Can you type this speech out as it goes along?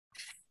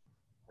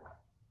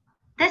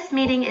This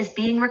meeting is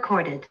being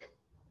recorded.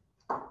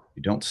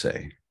 You don't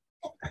say.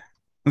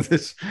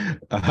 This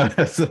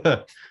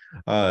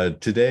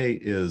today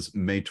is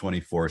May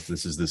 24th.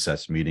 This is the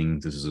SES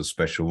meeting. This is a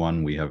special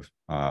one. We have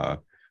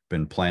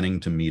been planning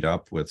to meet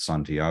up with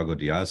Santiago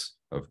Díaz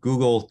of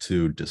Google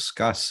to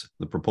discuss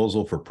the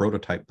proposal for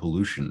prototype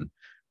pollution,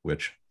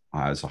 which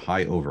has a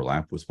high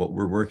overlap with what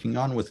we're working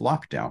on with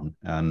lockdown.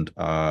 And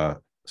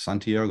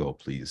Santiago,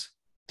 please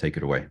take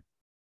it away.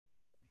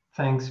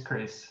 Thanks,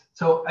 Chris.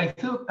 So I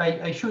feel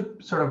I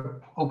should sort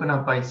of open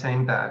up by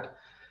saying that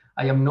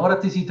I am not a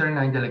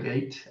TC39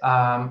 delegate.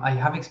 I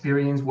have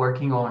experience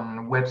working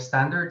on web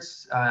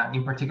standards,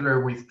 in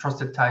particular with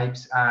trusted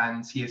types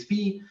and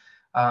CSV.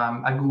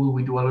 At Google,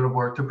 we do a lot of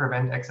work to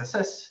prevent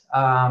XSS,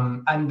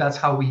 and that's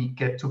how we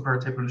get to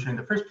prototype pollution in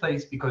the first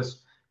place,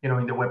 because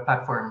in the web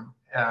platform,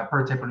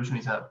 prototype pollution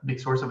is a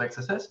big source of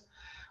XSS.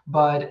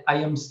 But I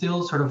am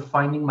still sort of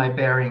finding my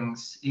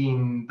bearings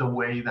in the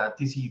way that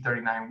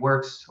TC39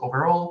 works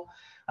overall.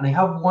 And I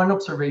have one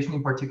observation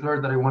in particular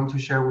that I want to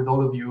share with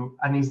all of you,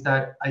 and is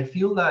that I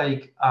feel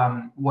like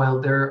while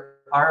there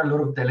are a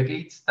lot of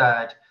delegates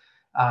that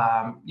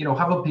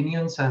have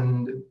opinions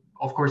and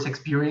of course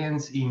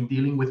experience in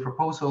dealing with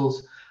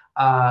proposals,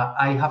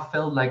 I have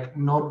felt like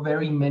not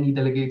very many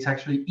delegates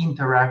actually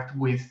interact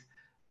with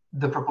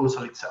the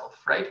proposal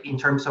itself, right? In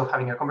terms of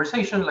having a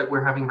conversation like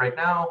we're having right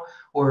now,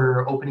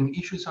 or opening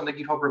issues on the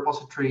GitHub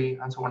repository,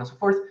 and so on and so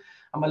forth.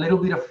 I'm a little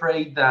bit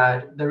afraid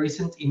that there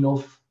isn't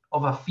enough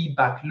of a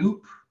feedback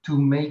loop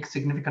to make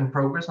significant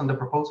progress on the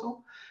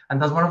proposal. And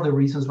that's one of the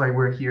reasons why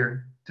we're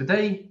here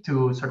today,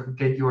 to sort of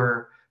get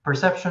your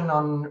perception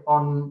on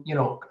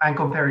and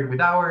compare it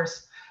with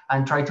ours,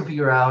 and try to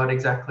figure out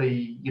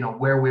exactly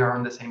where we are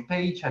on the same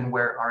page and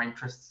where our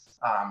interests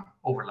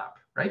overlap,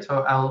 right?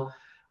 So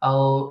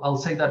I'll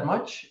say that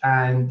much,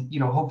 and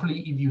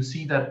hopefully if you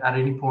see that at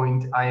any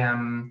point I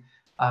am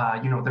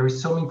there is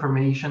some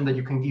information that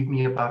you can give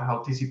me about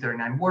how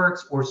TC39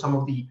 works, or some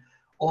of the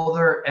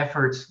other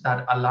efforts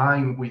that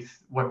align with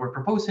what we're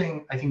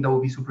proposing, I think that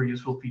would be super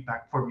useful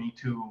feedback for me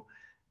to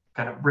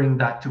kind of bring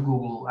that to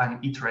Google and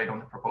iterate on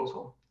the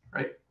proposal,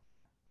 right?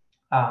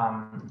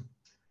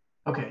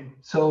 Okay,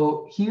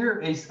 so here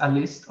is a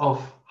list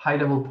of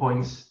high-level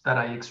points that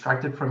I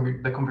extracted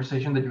from the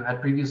conversation that you had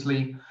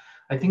previously.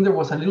 I think there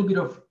was a little bit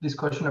of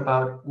discussion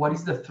about what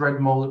is the thread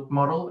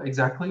model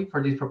exactly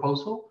for this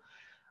proposal.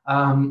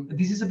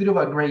 This is a bit of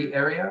a gray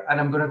area, and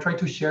I'm going to try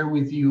to share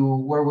with you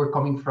where we're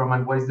coming from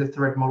and what is the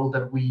thread model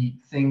that we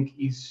think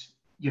is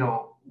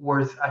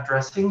worth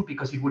addressing,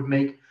 because it would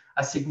make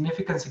a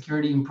significant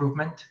security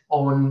improvement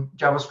on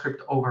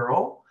JavaScript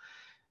overall.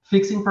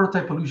 Fixing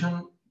prototype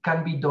pollution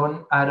can be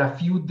done at a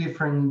few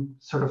different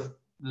sort of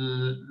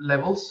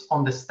levels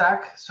on the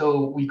stack.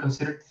 So we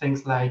considered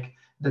things like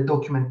the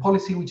document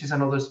policy, which is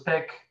another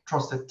spec,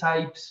 trusted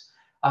types,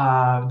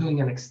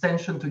 doing an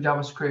extension to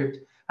JavaScript.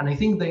 And I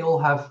think they all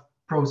have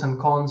pros and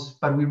cons,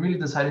 but we really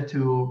decided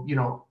to,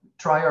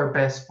 try our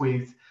best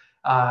with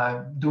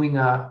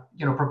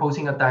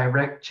proposing a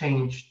direct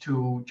change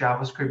to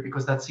JavaScript,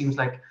 because that seems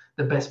like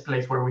the best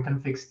place where we can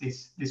fix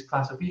this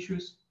class of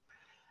issues.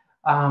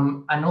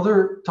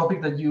 Another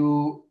topic that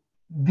you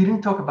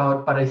didn't talk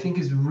about, but I think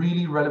is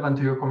really relevant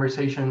to your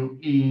conversation,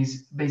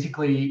 is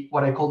basically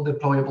what I call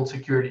deployable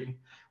security,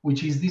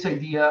 which is this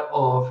idea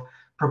of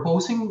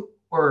proposing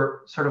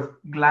or sort of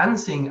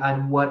glancing at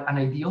what an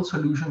ideal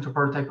solution to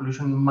prototype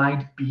pollution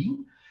might be.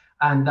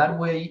 And that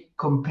way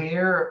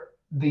compare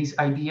this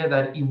idea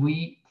that if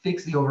we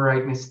fix the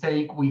override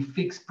mistake, we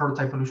fix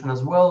prototype pollution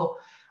as well.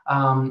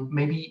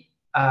 Maybe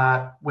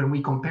when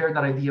we compare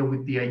that idea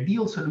with the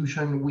ideal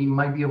solution, we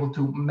might be able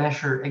to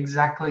measure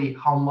exactly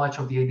how much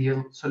of the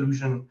ideal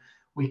solution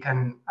we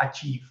can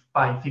achieve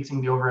by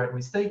fixing the override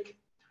mistake.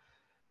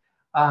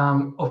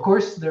 Of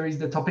course, there is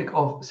the topic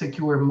of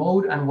secure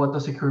mode, and what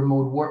does secure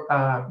mode work,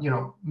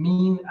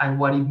 mean, and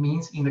what it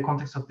means in the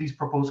context of this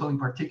proposal in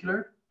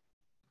particular.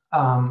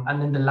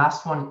 And then the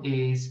last one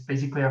is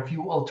basically a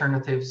few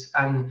alternatives,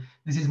 and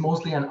this is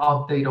mostly an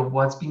update of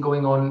what's been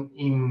going on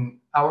in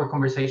our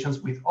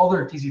conversations with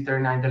other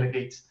TC39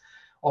 delegates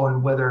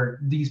on whether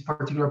this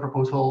particular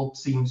proposal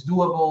seems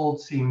doable,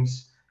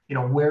 seems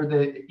where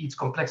its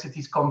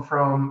complexities come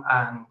from,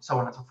 and so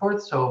on and so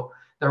forth. So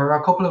there are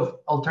a couple of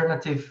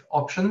alternative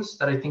options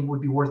that I think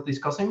would be worth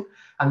discussing,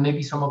 and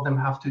maybe some of them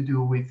have to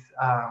do with,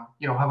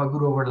 have a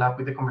good overlap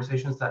with the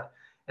conversations that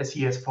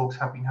SES folks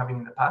have been having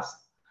in the past.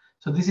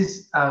 So this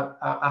is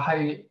a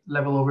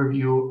high-level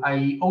overview.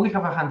 I only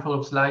have a handful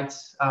of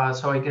slides,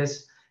 so I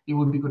guess it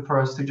would be good for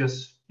us to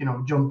just,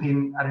 jump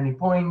in at any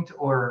point,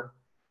 or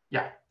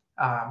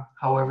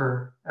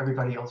however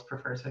everybody else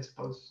prefers, I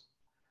suppose.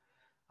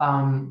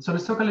 So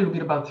let's talk a little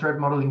bit about thread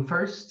modeling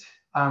first.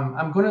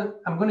 I'm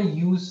gonna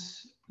use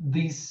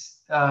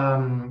this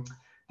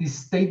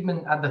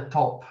statement at the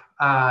top,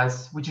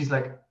 which is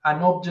like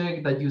an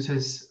object that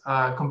uses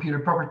computer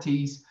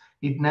properties.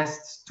 It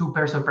nests two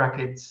pairs of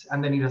brackets,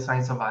 and then it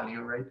assigns a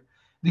value, right?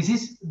 This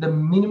is the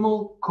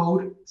minimal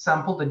code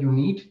sample that you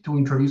need to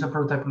introduce a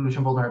prototype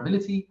pollution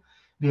vulnerability.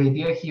 The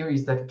idea here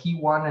is that key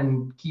 1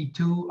 and key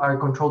 2 are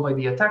controlled by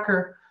the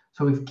attacker.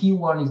 So if key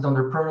 1 is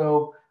under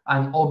proto,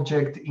 an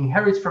object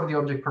inherits from the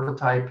object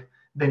prototype,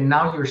 then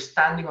now you're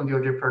standing on the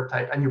object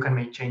prototype and you can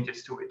make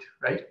changes to it,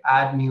 right?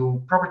 Add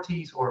new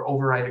properties or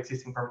override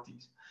existing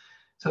properties.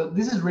 So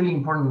this is really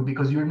important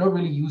because you're not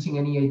really using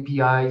any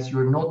APIs.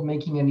 You're not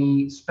making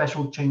any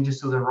special changes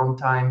to the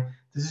runtime.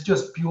 This is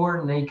just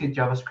pure naked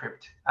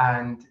JavaScript.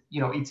 And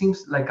it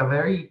seems like a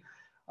very,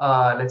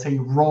 let's say,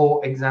 raw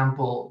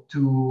example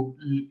to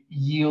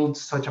yield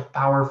such a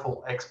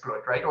powerful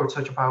exploit, right? Or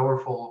such a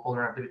powerful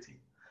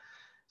vulnerability.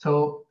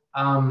 So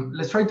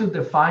let's try to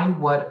define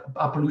what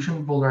a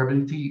pollution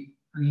vulnerability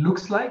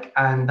looks like,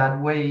 and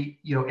that way,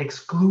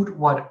 exclude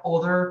what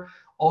other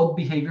odd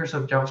behaviors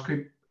of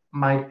JavaScript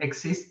might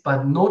exist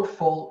but not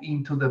fall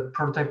into the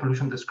prototype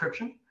pollution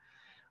description.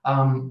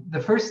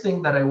 The first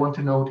thing that I want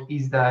to note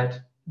is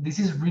that this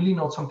is really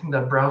not something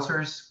that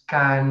browsers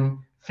can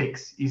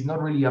fix. It's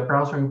not really a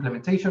browser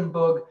implementation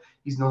bug.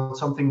 It's not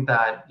something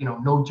that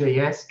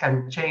Node.js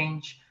can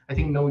change. I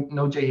think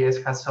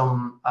Node.js has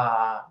some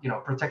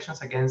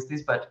protections against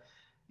this, but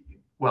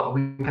well,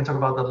 we can talk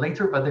about that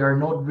later, but they are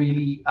not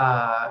really,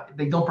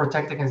 they don't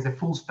protect against the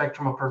full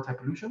spectrum of prototype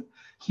pollution.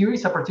 Here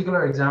is a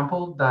particular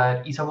example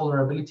that is a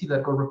vulnerability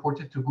that got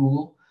reported to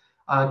Google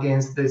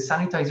against the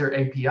Sanitizer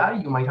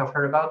API. You might have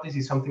heard about this.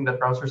 Is something that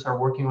browsers are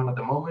working on at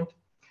the moment.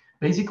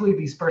 Basically,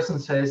 this person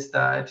says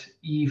that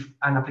if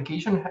an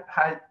application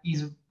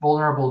is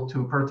vulnerable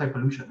to prototype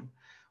pollution,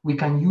 we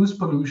can use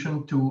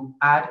pollution to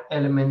add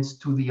elements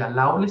to the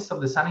allow list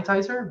of the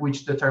sanitizer,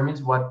 which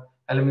determines what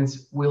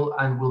elements will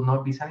and will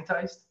not be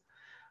sanitized.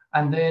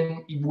 And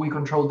then if we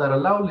control that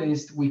allow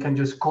list, we can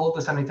just call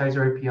the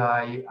sanitizer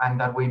API and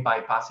that way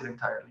bypass it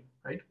entirely,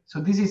 right? So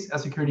this is a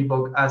security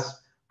bug as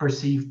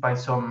perceived by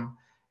some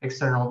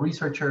external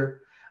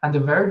researcher. And the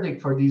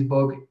verdict for this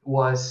bug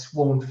was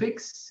won't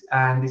fix,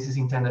 and this is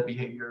intended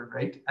behavior,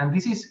 right? And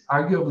this is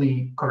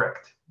arguably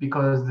correct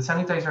because the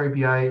sanitizer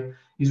API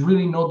is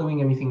really not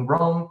doing anything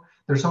wrong.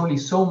 There's only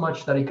so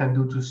much that it can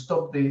do to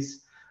stop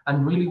this.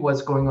 And really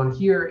what's going on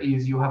here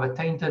is you have a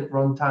tainted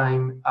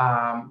runtime.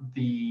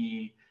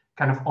 The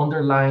kind of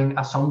underlying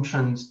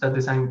assumptions that the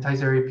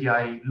sanitizer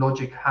API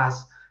logic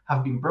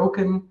have been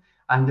broken,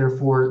 and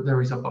therefore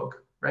there is a bug,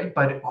 right?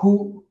 But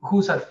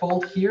who's at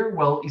fault here?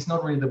 Well, it's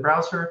not really the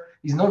browser,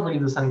 it's not really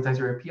the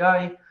sanitizer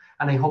API.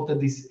 And I hope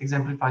that this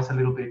exemplifies a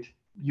little bit,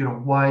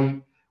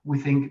 why we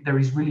think there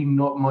is really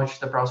not much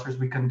that browsers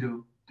can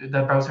do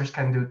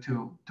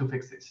to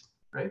fix this,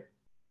 right?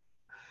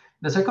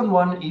 The second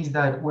one is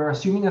that we're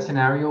assuming a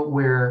scenario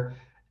where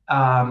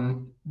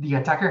the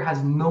attacker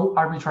has no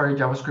arbitrary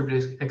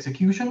JavaScript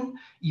execution.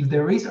 If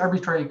there is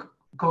arbitrary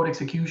code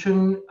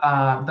execution,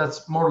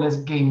 that's more or less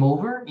game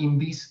over in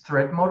this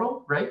threat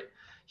model, right?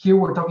 Here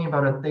we're talking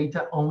about a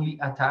data-only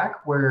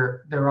attack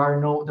where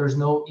there's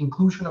no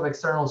inclusion of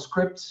external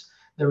scripts.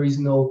 There is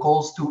no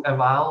calls to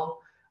eval,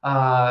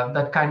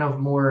 that kind of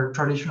more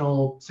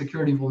traditional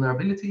security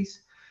vulnerabilities.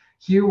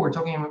 Here, we're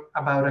talking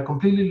about a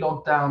completely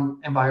locked down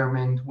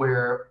environment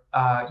where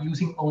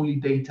using only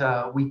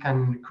data, we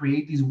can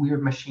create these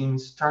weird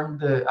machines, turn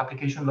the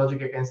application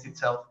logic against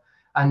itself,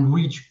 and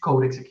reach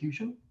code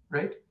execution,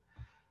 right?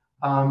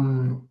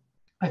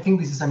 I think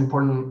this is an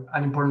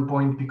important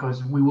point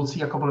because we will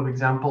see a couple of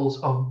examples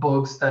of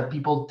bugs that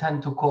people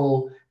tend to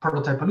call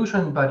prototype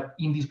pollution, but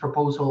in this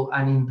proposal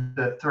and in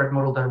the threat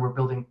model that we're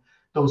building,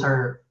 those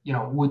are,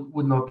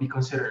 would not be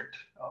considered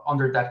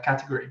under that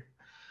category.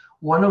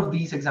 One of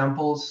these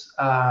examples,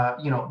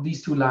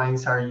 these two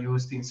lines are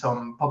used in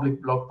some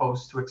public blog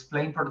posts to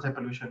explain prototype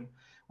pollution,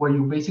 where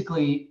you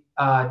basically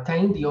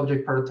taint the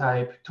object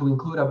prototype to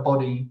include a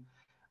body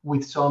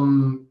with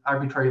some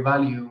arbitrary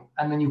value,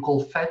 and then you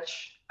call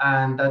fetch,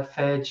 and that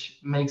fetch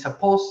makes a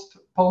post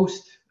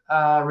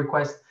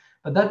request,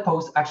 but that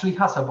post actually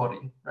has a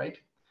body, right?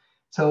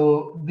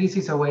 So this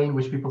is a way in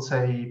which people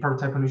say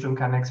prototype pollution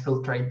can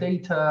exfiltrate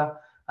data,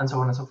 and so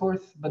on and so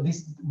forth. But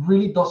this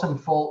really doesn't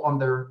fall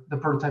under the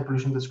prototype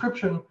pollution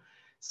description,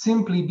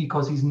 simply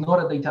because it's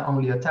not a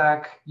data-only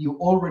attack. You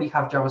already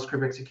have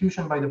JavaScript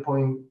execution by the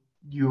point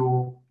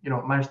you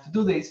managed to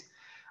do this.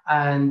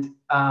 And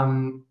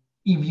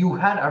if you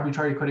had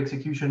arbitrary code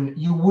execution,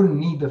 you wouldn't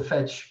need the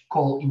fetch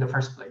call in the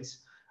first place,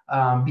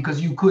 because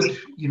you could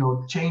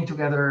chain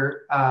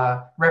together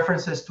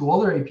references to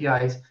other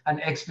APIs and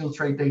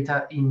exfiltrate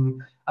data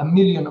in a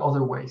million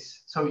other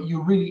ways. So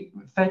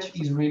fetch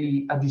is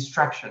really a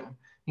distraction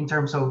in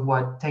terms of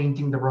what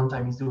tainting the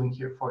runtime is doing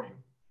here for you.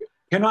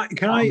 I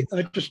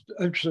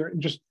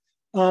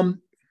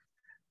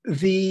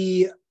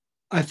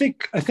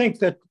think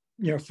that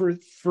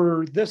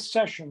for this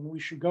session we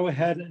should go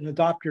ahead and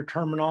adopt your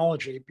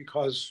terminology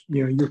because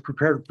you've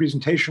prepared a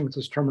presentation with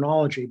this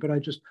terminology. But I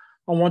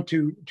want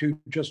to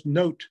just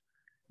note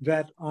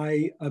that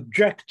I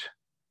object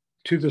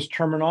to this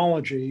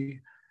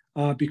terminology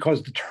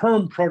because the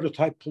term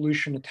prototype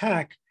pollution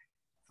attack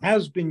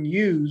has been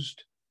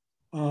used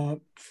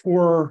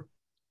for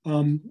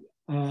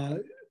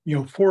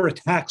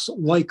attacks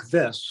like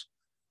this,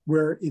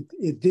 where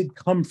it did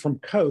come from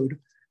code.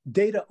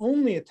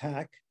 data-only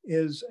attack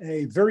is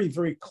a very,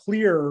 very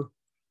clear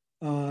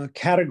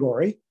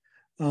category.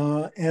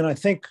 And I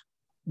think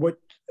what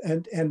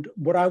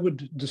I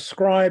would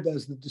describe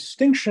as the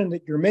distinction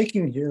that you're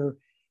making here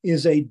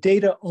is a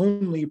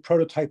data-only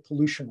prototype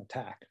pollution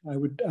attack. I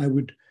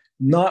would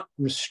not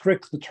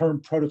restrict the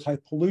term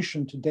prototype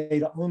pollution to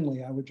data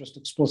only. I would just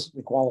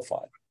explicitly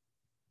qualify it.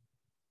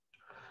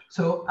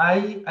 So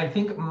I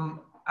think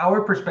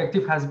our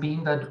perspective has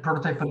been that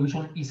prototype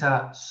pollution is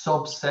a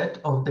subset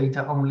of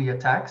data-only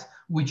attacks,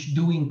 which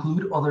do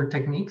include other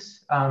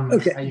techniques.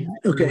 Okay.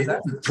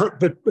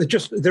 But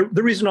just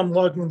the reason I'm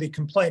logging the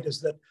complaint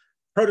is that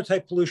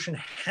prototype pollution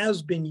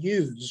has been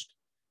used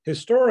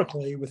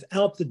historically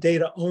without the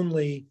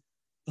data-only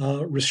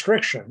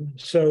restriction.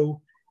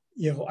 So,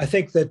 I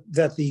think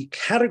that the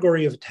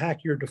category of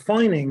attack you're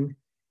defining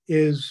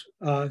is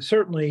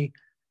certainly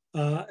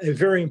a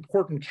very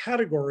important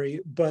category,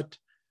 but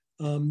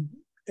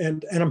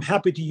and I'm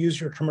happy to use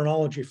your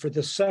terminology for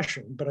this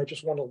session, but I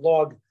just want to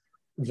log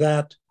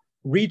that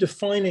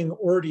redefining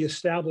already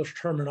established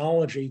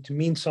terminology to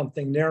mean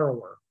something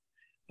narrower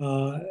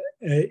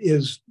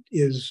is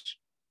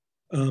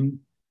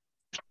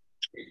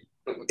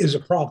a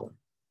problem.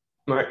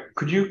 Mark,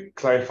 could you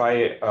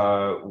clarify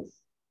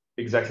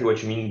exactly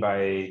what you mean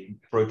by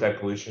prototype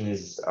pollution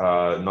is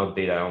not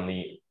data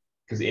only?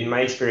 Because in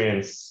my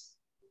experience,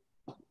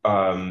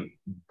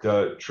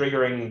 the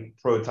triggering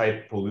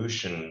prototype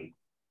pollution,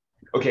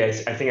 okay,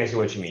 I think I see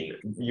what you mean.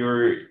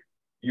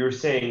 You're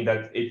saying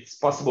that it's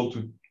possible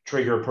to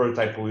trigger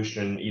prototype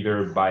pollution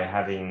either by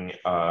having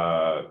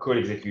code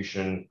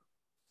execution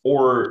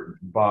or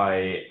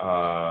by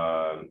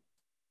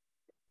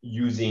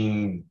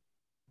using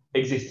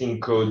existing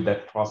code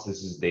that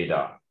processes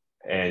data,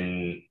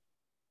 and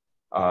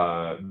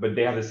but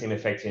they have the same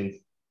effect in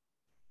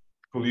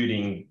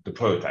polluting the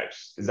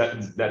prototypes. Is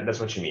that's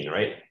what you mean,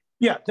 right?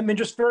 Yeah, I mean,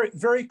 just very,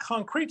 very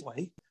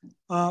concretely,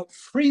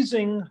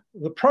 freezing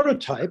the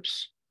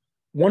prototypes.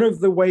 One of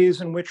the ways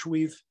in which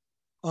we've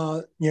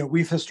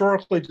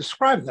historically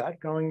described that,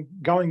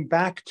 going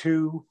back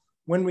to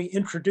when we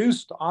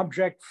introduced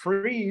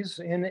Object.freeze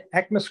in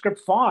ECMAScript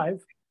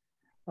 5,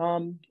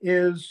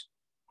 is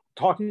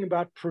talking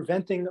about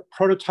preventing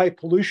prototype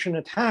pollution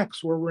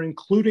attacks, where we're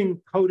including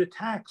code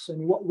attacks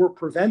and what we're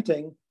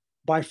preventing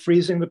by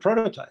freezing the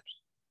prototypes.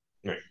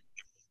 Right.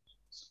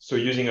 So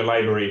using a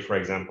library, for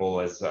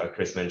example, as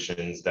Chris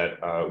mentions,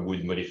 that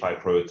would modify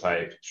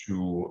prototype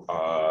to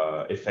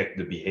affect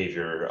the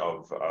behavior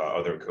of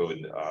other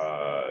code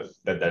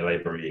that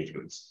library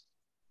includes.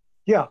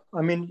 Yeah,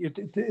 I mean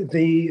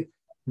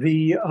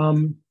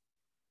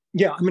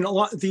a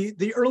lot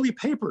the early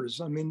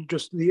papers. I mean,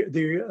 just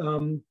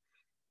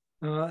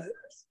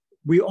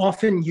we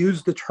often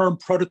use the term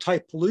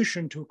prototype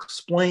pollution to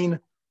explain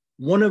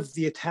one of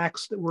the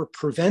attacks that we're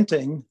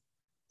preventing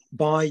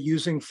by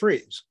using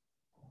freeze.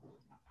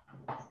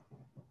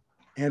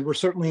 And we're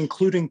certainly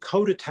including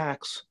code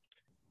attacks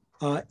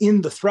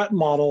in the threat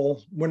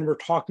model when we're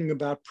talking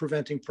about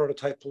preventing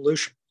prototype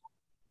pollution.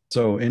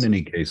 So in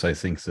any case, I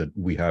think that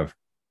we have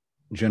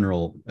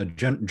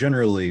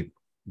generally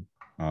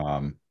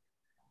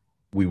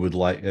we would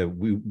like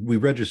we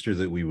register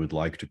that we would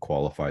like to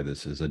qualify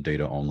this as a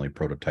data-only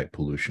prototype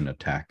pollution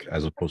attack,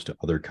 as opposed to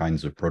other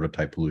kinds of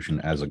prototype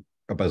pollution, as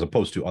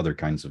opposed to other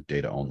kinds of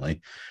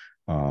data-only,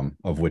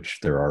 of which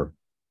there are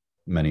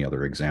many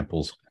other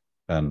examples.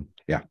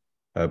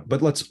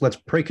 But let's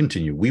pray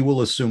continue. We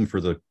will assume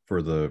for the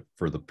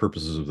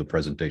purposes of the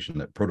presentation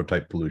that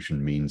prototype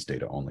pollution means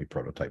data-only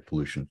prototype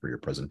pollution for your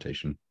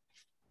presentation.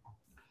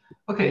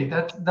 Okay,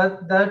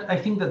 that I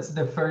think that's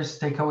the first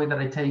takeaway that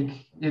I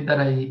take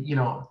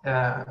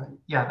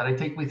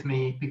with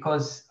me,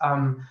 because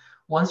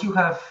once you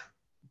have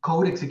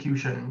code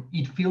execution,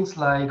 it feels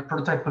like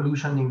prototype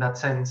pollution in that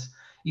sense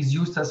is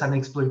used as an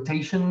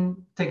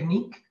exploitation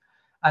technique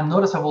and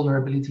not as a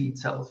vulnerability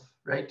itself,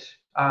 right?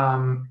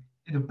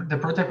 The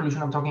prototype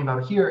pollution I'm talking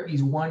about here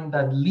is one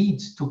that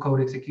leads to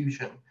code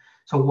execution.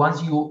 So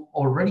once you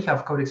already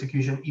have code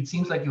execution, it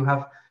seems like you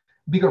have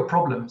bigger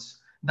problems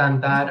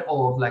than that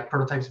of like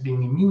prototypes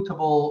being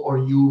immutable or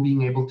you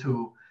being able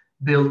to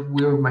build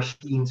weird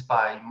machines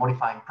by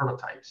modifying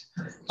prototypes.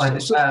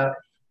 But,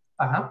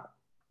 I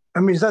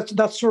mean,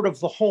 that's sort of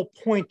the whole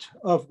point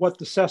of what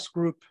the SES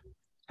group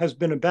has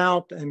been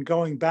about, and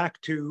going back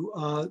to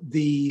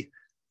the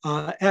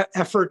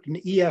effort in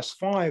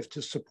ES5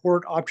 to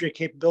support object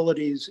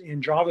capabilities in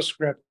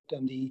JavaScript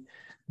and the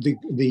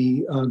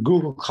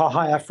Google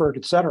Kaha effort,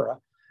 et cetera,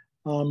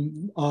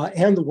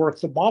 and the work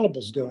that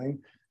Bonnable's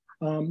doing.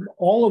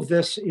 All of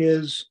this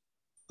is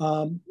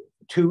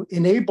to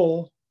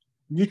enable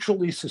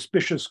mutually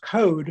suspicious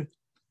code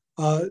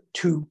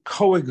to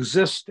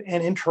coexist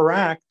and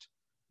interact,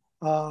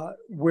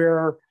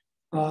 where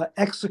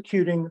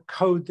executing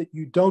code that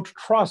you don't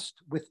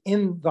trust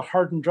within the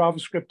hardened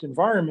JavaScript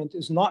environment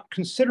is not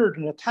considered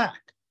an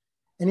attack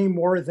any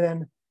more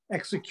than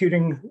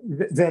executing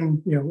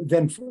than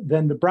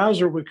the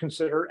browser would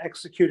consider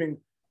executing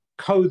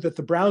code that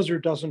the browser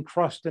doesn't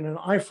trust in an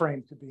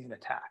iframe to be an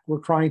attack.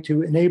 We're trying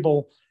to enable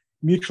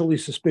mutually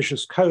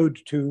suspicious code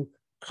to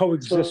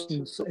coexist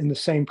in the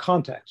same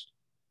context.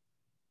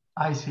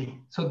 I see.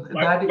 So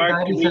that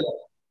is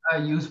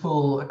a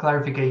useful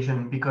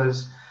clarification,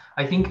 because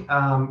I think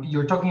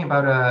you're talking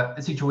about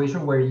a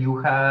situation where you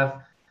have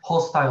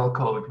hostile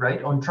code,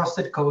 right?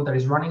 Untrusted code that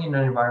is running in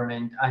an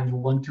environment, and you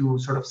want to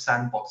sort of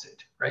sandbox it,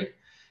 right?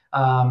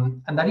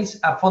 And that is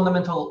a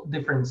fundamental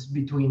difference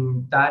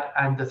between that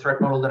and the threat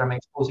model that I'm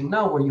exposing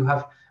now, where you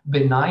have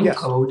benign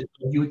code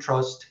that you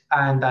trust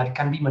and that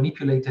can be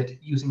manipulated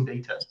using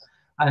data.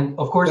 And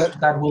of course,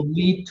 that will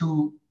lead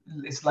to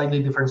slightly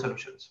different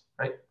solutions,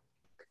 right?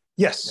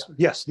 Yes,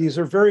 yes, these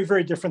are very,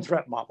 very different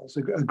threat models.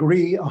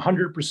 Agree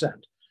 100%.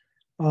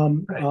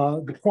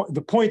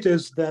 The point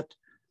is that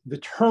the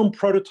term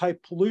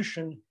prototype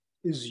pollution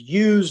is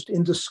used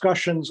in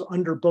discussions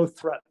under both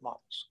threat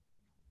models.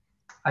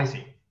 I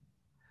see.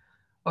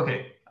 Okay,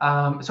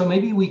 so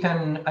maybe we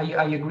can,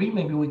 I agree,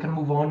 maybe we can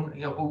move on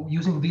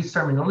using this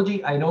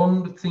terminology. I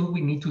don't think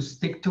we need to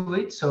stick to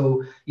it.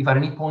 So if at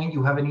any point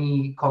you have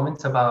any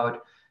comments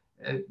about,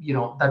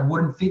 that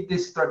wouldn't fit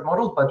this threat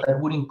model, but that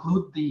would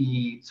include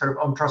the sort of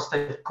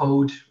untrusted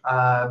code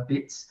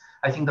bits,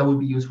 I think that would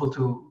be useful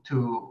to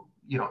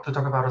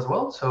talk about as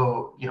well.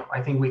 So,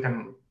 I think we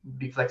can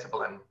be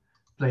flexible and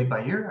play it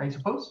by ear, I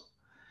suppose.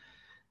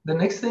 The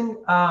next thing,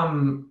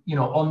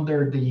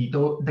 under the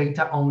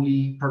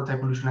data-only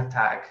prototype pollution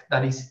attack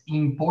that is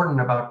important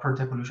about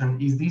prototype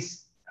pollution is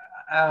this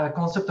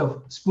concept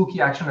of spooky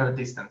action at a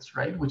distance,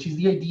 right? Which is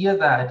the idea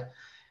that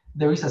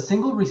there is a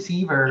single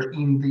receiver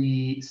in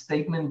the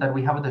statement that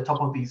we have at the top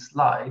of this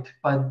slide,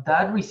 but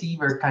that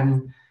receiver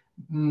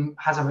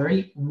has a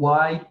very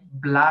wide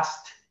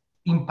blast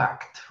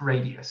impact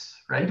radius,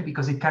 right?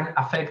 Because it can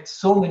affect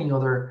so many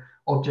other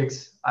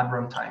objects at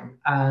runtime.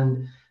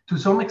 And to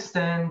some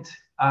extent,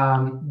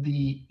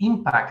 the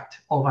impact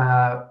of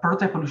a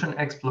prototype pollution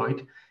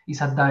exploit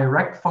is a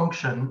direct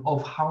function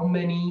of how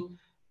many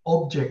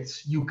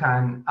objects you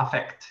can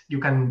affect, you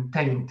can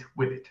taint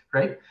with it,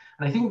 right?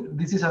 And I think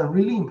this is a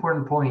really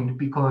important point,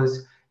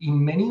 because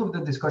in many of the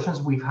discussions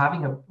we've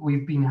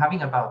been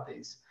having about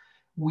this,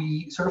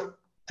 we sort of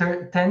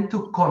tend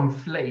to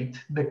conflate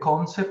the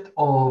concept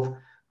of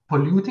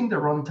polluting the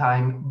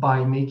runtime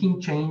by making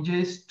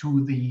changes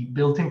to the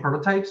built-in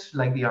prototypes,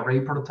 like the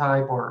array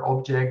prototype or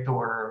object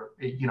or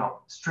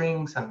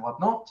strings and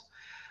whatnot,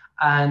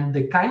 and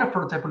the kind of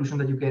prototype pollution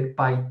that you get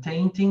by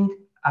tainting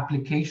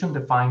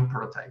application-defined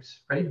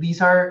prototypes, right?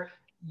 These are,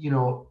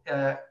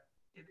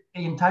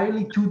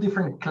 entirely two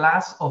different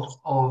class of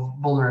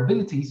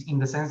vulnerabilities, in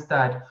the sense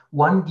that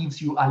one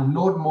gives you a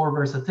lot more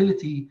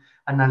versatility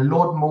and a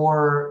lot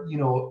more,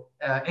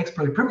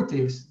 exploit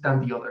primitives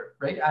than the other,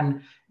 right?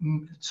 And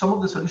some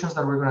of the solutions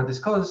that we're going to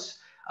discuss,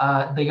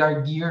 they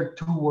are geared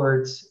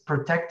towards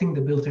protecting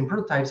the built-in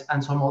prototypes,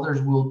 and some others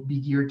will be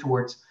geared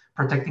towards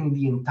protecting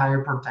the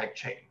entire prototype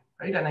chain,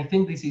 right? And I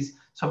think this is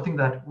something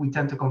that we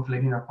tend to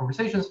conflate in our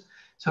conversations.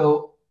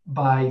 So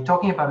by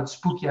talking about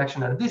spooky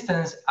action at a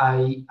distance,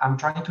 I am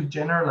trying to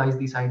generalize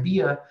this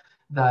idea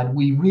that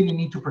we really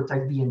need to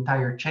protect the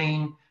entire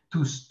chain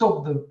to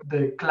stop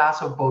the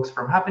class of bugs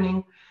from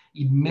happening.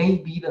 It may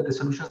be that the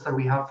solutions that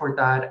we have for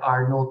that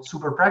are not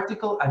super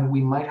practical, and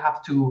we might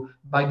have to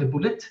bite the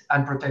bullet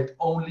and protect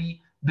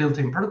only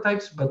built-in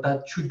prototypes, but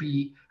that should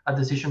be a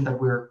decision that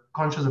we're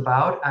conscious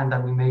about and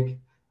that we make,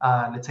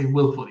 let's say,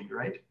 willfully,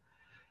 right?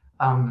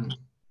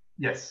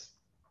 Yes.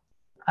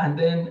 And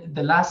then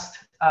the last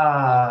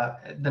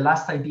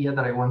idea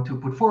that I want to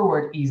put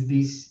forward is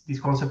this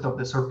concept of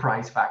the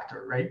surprise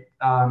factor, right?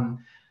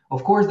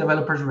 Of course,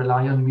 developers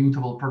rely on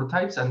mutable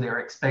prototypes, and they're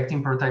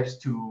expecting prototypes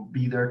to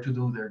be there to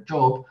do their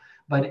job.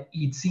 But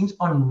it seems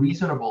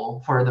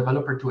unreasonable for a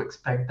developer to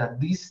expect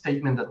that this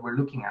statement that we're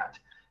looking at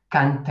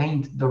can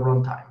taint the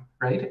runtime,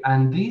 right?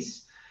 And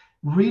this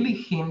really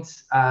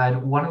hints at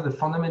one of the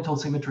fundamental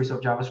symmetries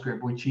of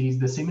JavaScript, which is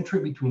the symmetry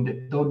between the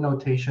dot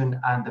notation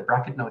and the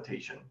bracket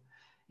notation.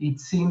 It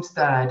seems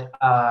that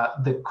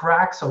the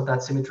cracks of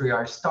that symmetry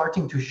are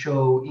starting to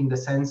show, in the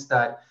sense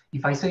that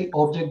if I say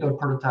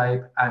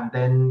object.prototype and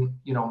then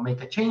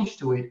make a change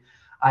to it,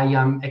 I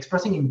am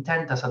expressing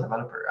intent as a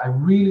developer. I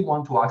really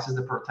want to access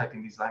the prototype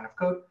in this line of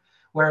code.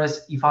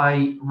 Whereas if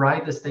I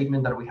write the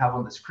statement that we have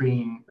on the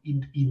screen,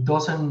 it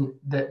doesn't,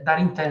 that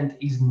intent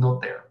is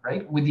not there,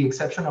 right? With the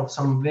exception of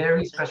some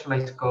very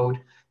specialized code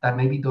that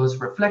maybe does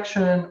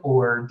reflection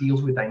or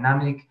deals with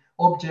dynamic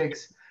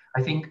objects.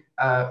 I think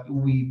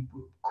we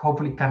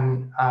hopefully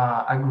can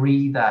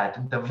agree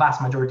that the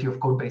vast majority of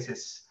code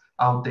bases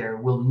out there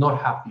will not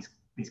have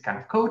this kind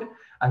of code.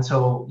 And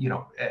so,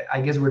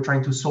 I guess we're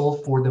trying to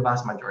solve for the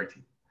vast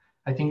majority.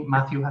 I think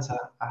Matthew has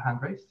a hand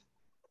raised.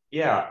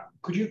 Yeah,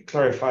 could you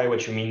clarify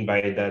what you mean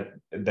by that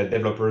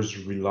developers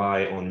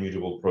rely on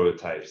mutable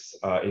prototypes?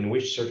 In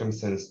which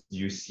circumstance do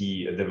you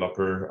see a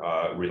developer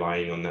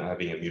relying on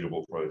having a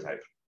mutable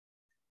prototype?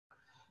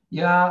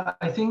 Yeah,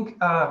 I think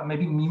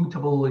maybe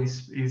mutable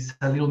is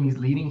a little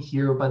misleading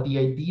here, but the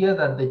idea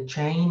that the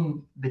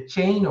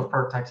chain of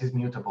prototypes is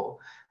mutable,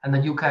 and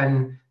that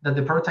that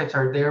the prototypes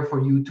are there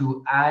for you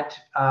to add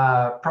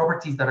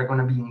properties that are going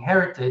to be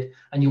inherited,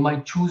 and you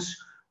might choose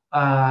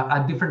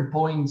at different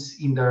points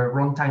in the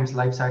runtime's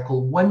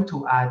lifecycle when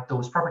to add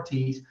those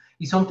properties,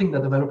 is something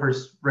that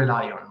developers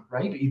rely on,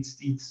 right?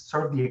 It's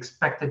sort of the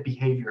expected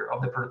behavior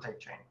of the prototype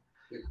chain.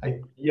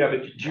 Yeah,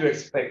 but do you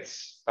expect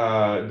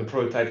the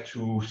prototype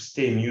to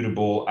stay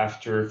mutable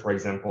after, for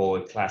example,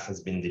 a class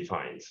has been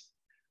defined?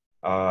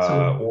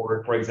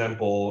 Or, for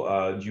example,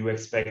 do you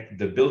expect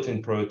the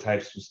built-in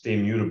prototypes to stay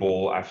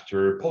mutable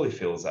after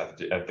polyfills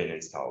have been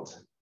installed?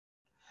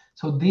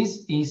 So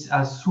this is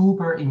a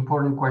super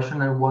important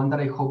question, and one that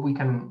I hope we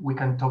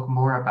can talk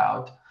more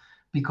about,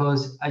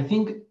 because I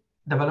think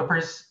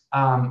developers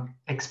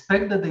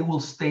expect that they will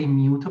stay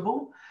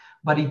mutable,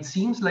 but it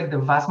seems like the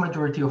vast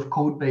majority of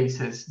code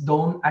bases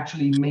don't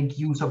actually make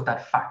use of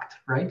that fact,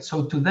 right?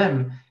 So to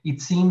them,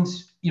 it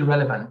seems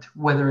irrelevant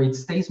whether it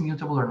stays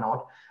mutable or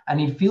not.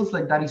 And it feels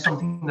like that is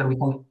something that we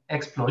can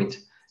exploit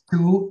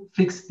to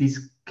fix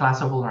these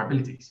class of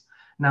vulnerabilities.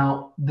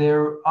 Now,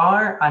 there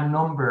are a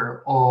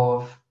number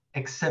of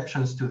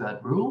exceptions to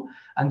that rule,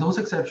 and those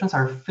exceptions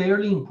are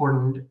fairly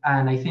important.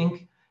 And I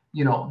think,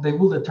 they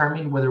will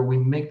determine whether we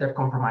make that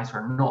compromise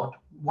or not.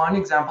 One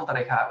example that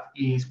I have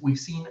is we've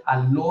seen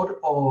a lot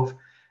of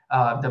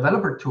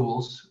developer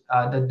tools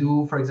that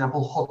do, for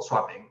example, hot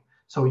swapping.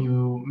 So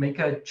you make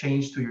a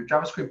change to your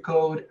JavaScript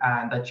code,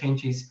 and that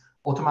change is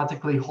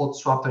automatically hot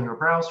swapped on your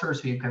browser,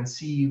 so you can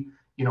see,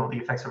 the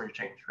effects of your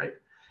change, right?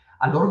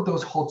 A lot of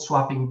those hot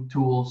swapping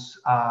tools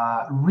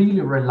really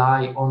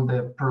rely on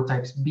the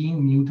prototypes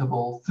being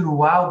mutable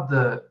throughout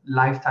the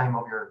lifetime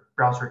of your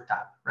browser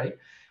tab, right?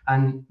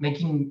 And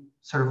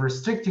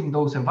restricting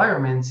those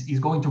environments is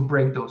going to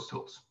break those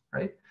tools,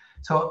 right?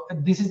 So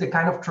this is the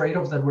kind of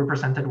trade-offs that we're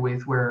presented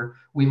with, where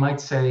we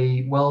might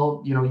say,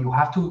 well, you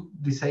have to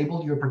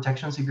disable your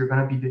protections if you're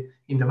going to be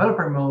in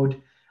developer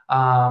mode.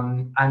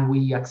 And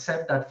we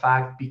accept that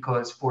fact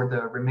because for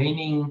the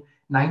remaining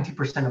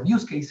 90% of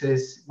use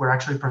cases, we're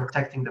actually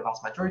protecting the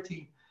vast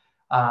majority.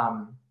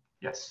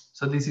 Yes,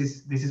 so this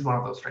is one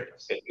of those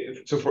trade-offs.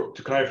 So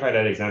to clarify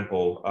that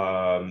example,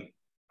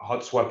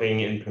 hot swapping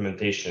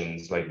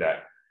implementations like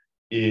that,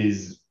 do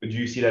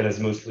you see that as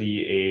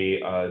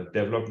mostly a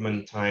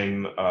development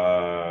time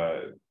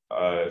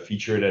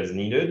feature that's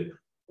needed,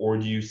 or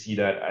do you see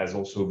that as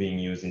also being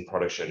used in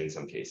production in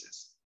some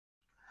cases?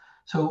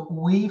 So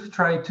we've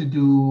tried to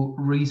do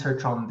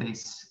research on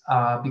this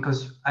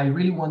because I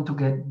really want to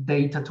get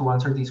data to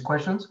answer these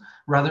questions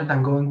rather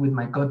than going with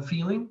my gut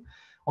feeling.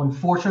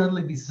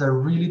 Unfortunately, this is a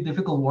really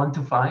difficult one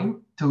to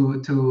find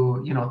to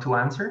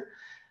answer.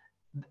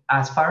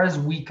 As far as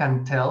we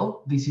can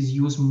tell, this is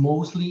used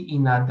mostly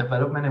in a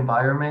development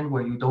environment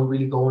where you don't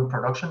really go in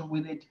production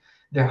with it.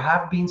 There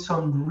have been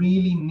some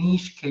really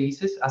niche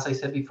cases, as I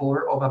said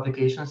before, of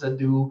applications that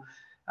do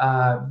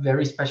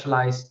very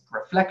specialized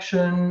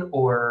reflection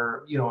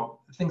or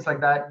things like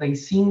that. They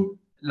seem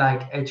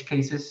like edge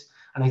cases,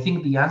 and I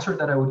think the answer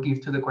that I would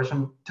give to the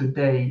question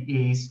today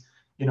is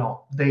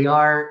they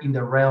are in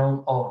the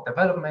realm of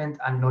development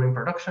and not in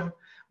production,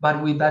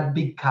 but with that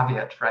big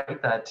caveat, right?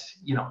 That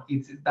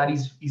that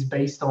is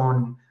based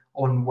on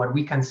what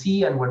we can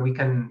see and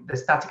the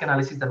static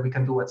analysis that we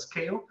can do at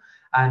scale,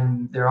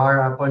 and there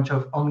are a bunch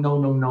of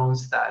unknown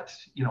unknowns that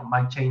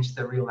might change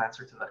the real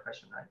answer to that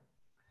question, right?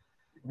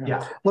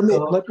 Yeah. Let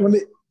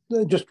me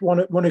just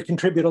want to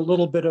contribute a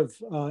little bit of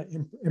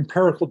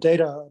empirical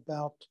data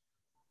about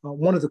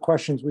one of the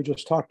questions we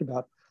just talked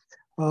about,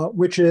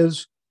 which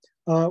is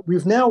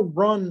we've now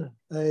run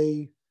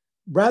a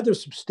rather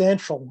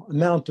substantial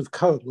amount of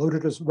code,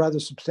 loaded a rather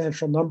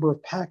substantial number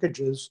of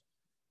packages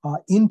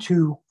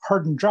into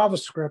hardened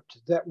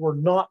JavaScript that were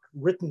not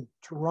written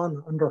to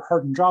run under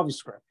hardened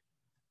JavaScript,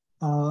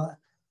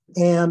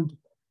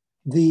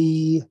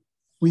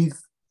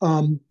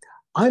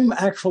 I'm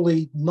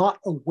actually not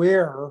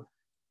aware.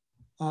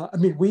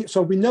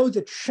 We know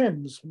that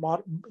shims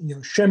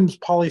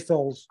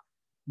polyfills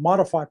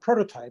modify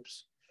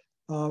prototypes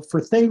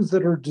for things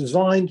that are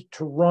designed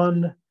to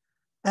run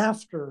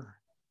after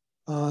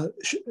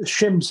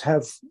shims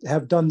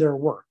have done their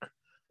work.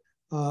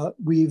 I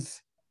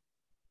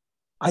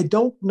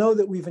don't know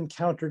that we've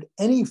encountered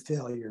any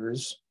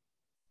failures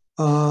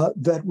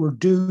that were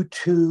due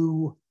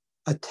to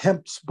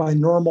attempts by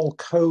normal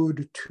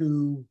code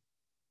to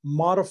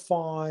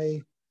modify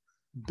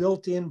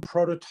built-in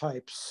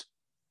prototypes.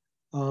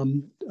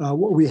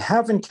 What we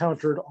have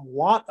encountered a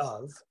lot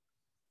of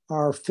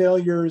are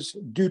failures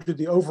due to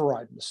the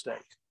override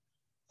mistake.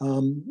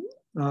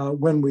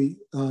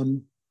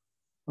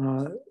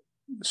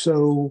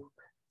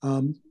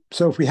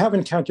 So if we have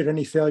encountered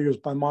any failures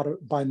by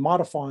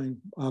modifying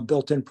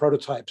built-in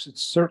prototypes,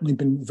 it's certainly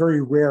been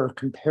very rare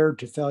compared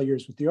to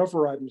failures with the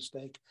override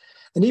mistake.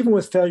 And even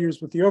with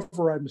failures with the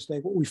override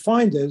mistake, what we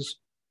find is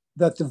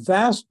that the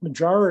vast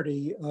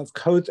majority of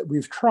code that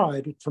we've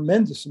tried, a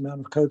tremendous amount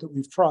of code that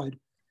we've tried,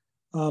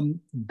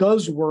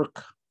 does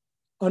work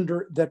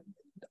under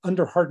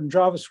hardened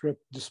JavaScript,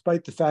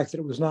 despite the fact that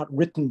it was not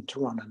written to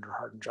run under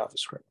hardened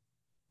JavaScript.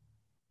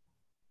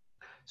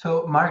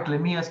 So Mark,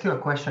 let me ask you a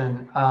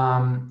question.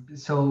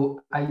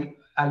 So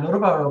a lot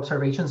of our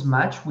observations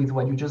match with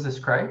what you just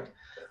described,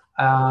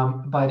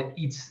 but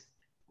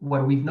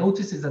what we've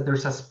noticed is that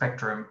there's a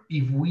spectrum.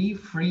 If we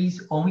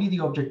freeze only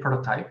the object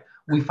prototype,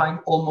 we find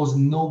almost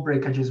no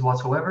breakages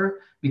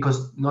whatsoever,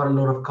 because not a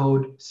lot of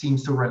code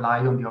seems to rely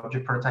on the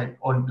object prototype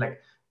on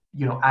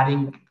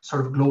adding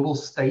sort of global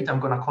state,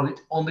 I'm going to call it,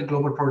 on the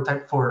global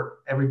prototype for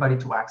everybody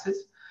to access.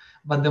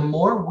 But the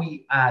more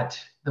we add,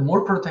 the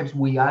more prototypes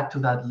we add to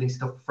that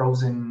list of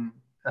frozen,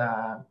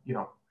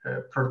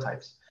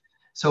 prototypes.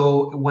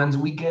 So once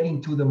we get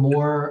into the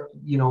more,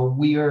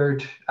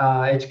 weird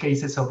edge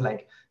cases of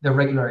like the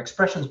regular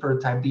expressions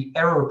prototype, the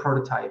error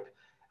prototype,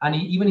 and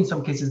even in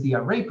some cases the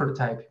array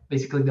prototype,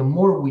 basically the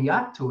more we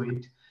add to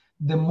it,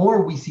 the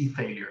more we see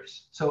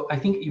failures. So I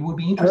think it would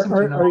be interesting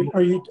to know.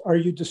 Are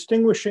you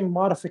distinguishing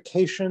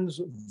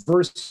modifications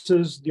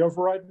versus the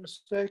override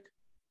mistake?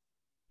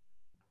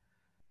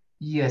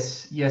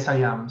 Yes, I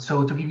am.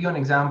 So to give you an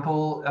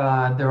example,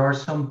 there are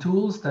some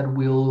tools that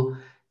will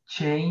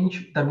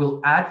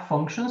add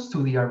functions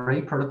to the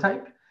array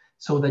prototype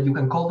so that you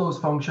can call those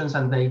functions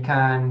and they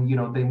can,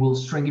 they will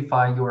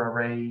stringify your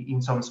array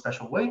in some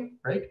special way,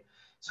 right?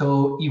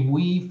 So if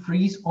we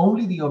freeze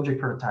only the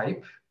object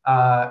prototype,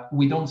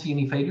 we don't see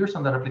any failures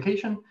on that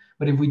application.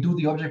 But if we do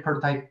the object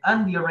prototype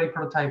and the array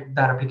prototype,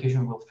 that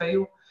application will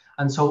fail.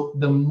 And so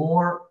the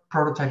more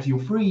prototypes you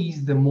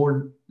freeze, the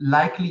more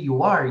likely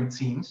you are, it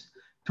seems,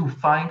 to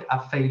find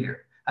a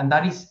failure. And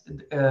that is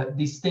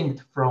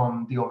distinct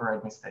from the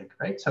override mistake,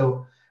 right?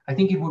 So I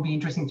think it would be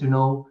interesting to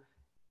know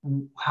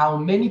how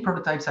many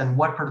prototypes and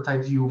what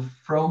prototypes you've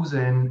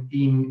frozen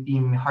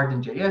in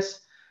Hardened.js,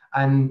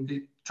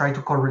 and try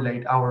to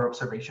correlate our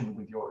observation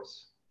with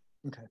yours.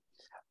 Okay.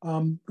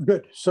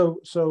 Good.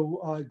 So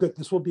good.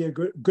 This will be a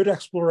good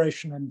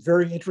exploration. I'm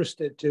very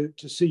interested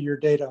to see your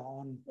data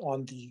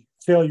on the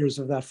failures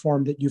of that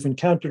form that you've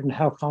encountered and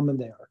how common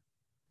they are.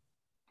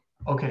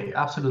 Okay,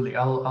 absolutely.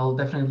 I'll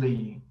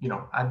definitely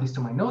add this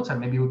to my notes,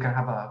 and maybe we can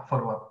have a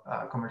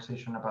follow-up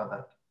conversation about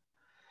that.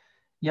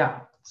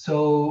 Yeah.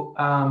 So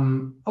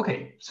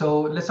okay.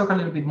 So let's talk a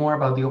little bit more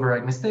about the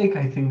override mistake.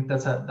 I think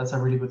that's a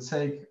really good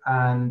seg.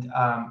 And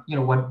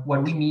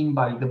what we mean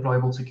by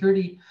deployable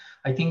security.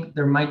 I think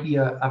there might be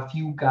a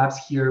few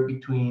gaps here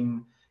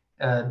between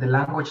the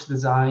language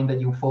design that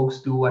you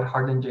folks do at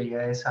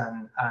Hardened.js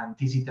and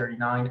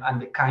TC39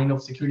 and the kind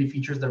of security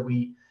features that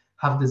we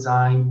have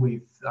designed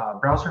with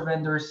browser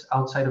vendors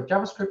outside of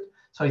JavaScript.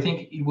 So I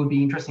think it would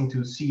be interesting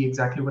to see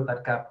exactly what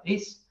that gap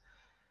is.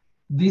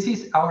 This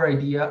is our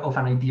idea of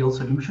an ideal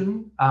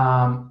solution.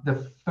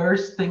 The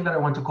first thing that I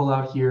want to call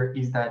out here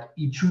is that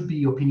it should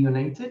be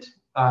opinionated.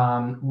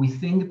 We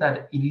think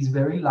that it is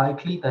very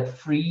likely that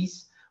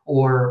Freeze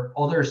or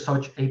other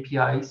such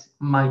APIs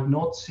might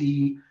not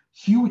see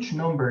huge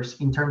numbers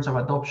in terms of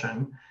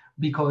adoption,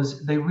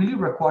 because they really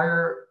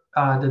require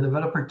the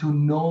developer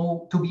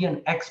to be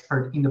an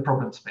expert in the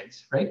problem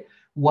space, right?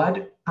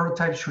 What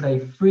prototypes should I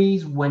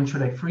freeze? When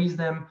should I freeze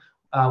them?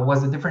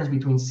 What's the difference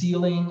between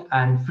sealing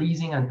and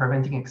freezing and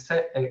preventing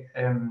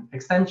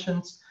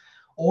extensions?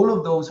 All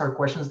of those are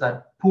questions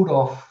that put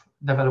off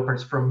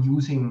developers from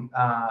using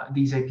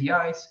these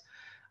APIs.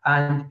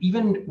 And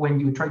even when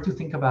you try to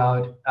think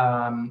about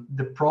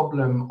the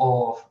problem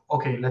of,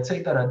 okay, let's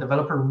say that a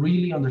developer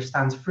really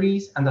understands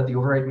freeze and that the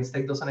override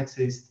mistake doesn't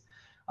exist.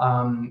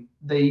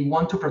 They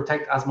want to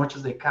protect as much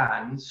as they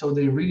can. So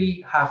they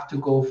really have to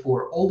go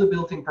for all the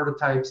built-in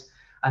prototypes.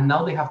 And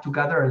now they have to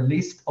gather a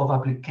list of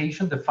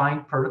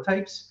application-defined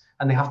prototypes,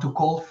 and they have to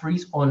call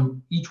freeze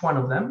on each one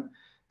of them.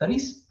 That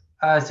is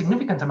a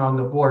significant amount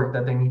of work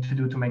that they need to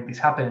do to make this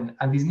happen.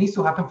 And this needs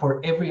to happen for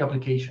every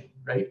application,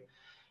 right?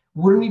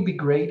 Wouldn't it be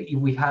great if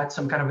we had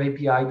some kind of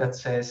API that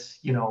says,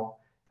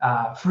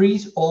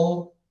 freeze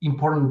all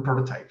important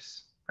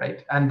prototypes,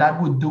 right? And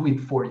that would do it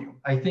for you.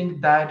 I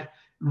think that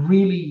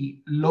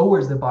really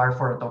lowers the bar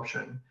for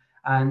adoption.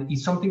 And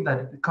it's something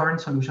that current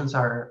solutions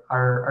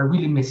are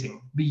really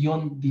missing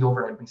beyond the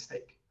override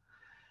mistake.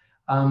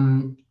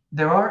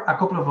 There are a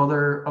couple of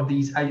other of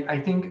these. I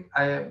think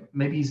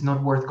maybe it's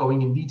not worth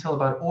going in detail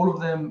about all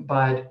of them,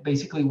 but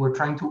basically we're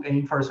trying to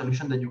aim for a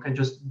solution that you can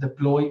just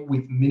deploy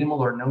with minimal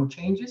or no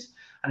changes.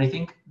 And I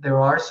think there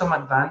are some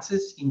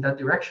advances in that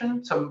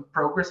direction, some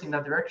progress in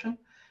that direction,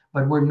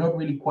 but we're not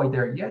really quite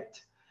there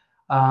yet.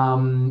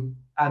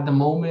 At the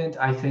moment,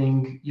 I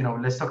think,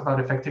 let's talk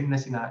about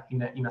effectiveness in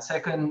a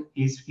second,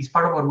 is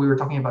part of what we were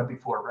talking about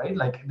before, right?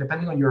 Like,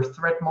 depending on your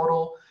threat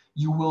model,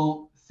 you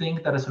will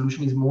think that a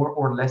solution is more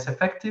or less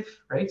effective,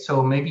 right?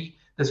 So maybe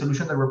the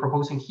solution that we're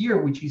proposing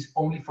here, which is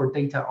only for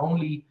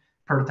data-only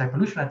prototype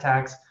pollution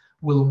attacks,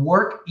 will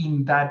work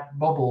in that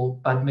bubble,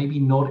 but maybe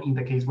not in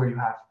the case where you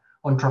have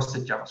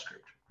untrusted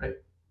JavaScript, right?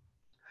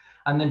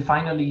 And then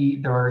finally,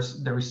 there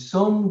is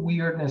some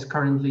weirdness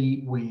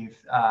currently with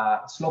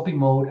sloppy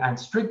mode and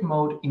strict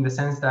mode, in the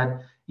sense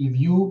that if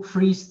you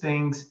freeze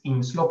things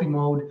in sloppy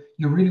mode,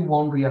 you really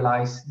won't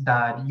realize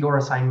that your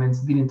assignments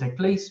didn't take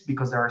place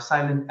because there are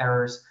silent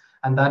errors.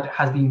 And that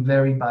has been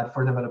very bad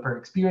for developer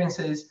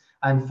experiences.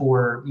 and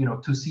for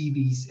to see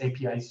these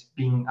APIs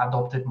being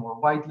adopted more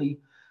widely.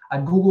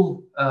 At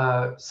Google,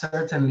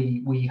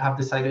 certainly we have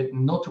decided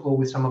not to go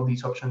with some of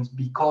these options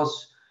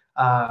because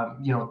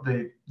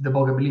the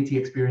debuggability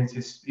experience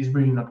is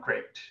really not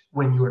great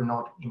when you are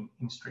not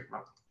in strict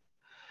mode.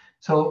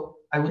 So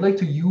I would like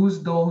to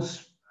use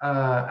those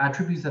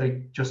attributes that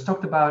I just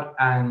talked about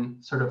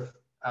and sort of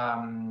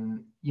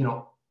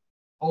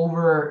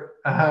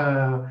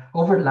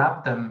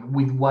overlap them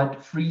with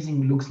what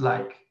freezing looks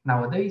like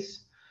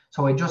nowadays.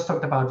 So I just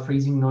talked about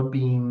freezing not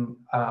being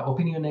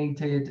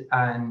opinionated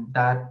and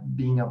that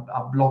being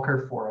a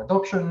blocker for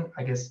adoption.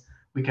 I guess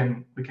we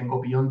can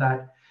go beyond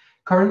that.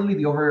 Currently,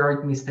 the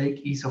override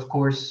mistake is, of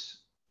course,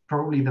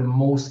 probably the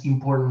most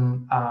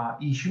important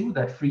issue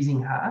that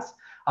freezing has.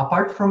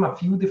 Apart from a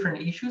few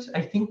different issues,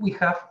 I think we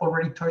have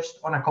already touched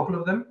on a couple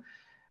of them.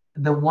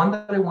 The one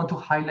that I want to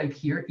highlight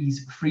here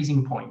is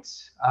freezing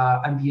points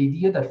and the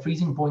idea that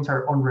freezing points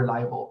are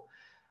unreliable.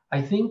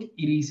 I think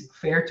it is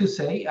fair to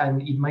say,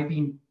 and it might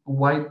be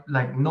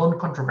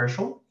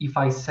non-controversial, if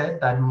I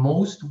said that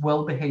most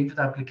well-behaved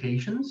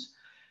applications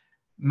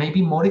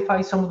maybe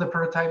modify some of the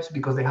prototypes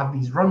because they have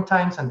these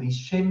runtimes and these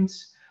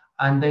shims,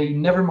 and they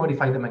never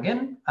modify them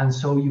again. And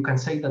so you can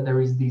say that there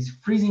is this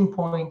freezing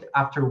point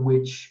after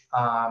which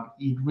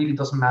it really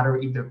doesn't matter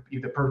if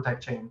the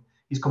prototype chain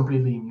is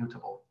completely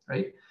immutable,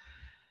 right?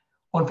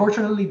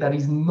 Unfortunately, that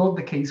is not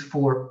the case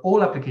for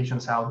all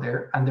applications out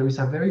there. And there is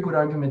a very good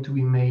argument to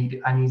be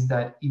made, and is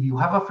that if you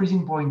have a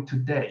freezing point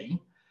today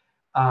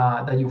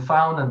that you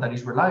found and that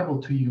is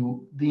reliable to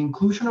you, the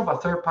inclusion of a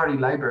third-party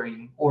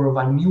library or of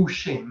a new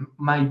shim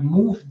might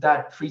move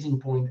that freezing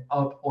point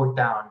up or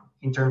down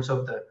in terms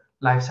of the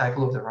life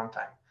cycle of the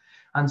runtime.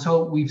 And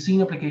so we've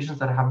seen applications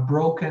that have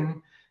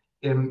broken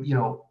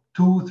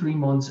 2-3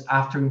 months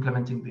after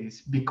implementing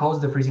this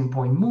because the freezing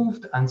point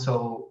moved. And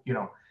so,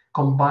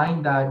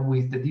 combine that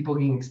with the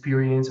debugging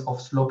experience of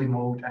sloppy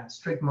mode and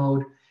strict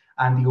mode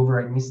and the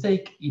override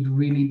mistake, it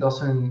really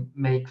doesn't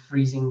make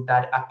freezing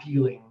that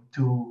appealing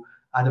to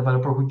a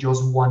developer who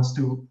just wants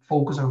to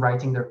focus on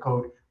writing their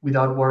code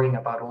without worrying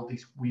about all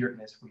this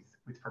weirdness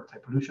with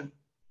prototype pollution.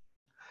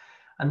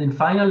 And then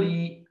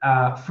finally,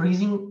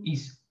 freezing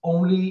is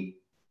only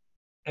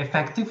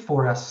effective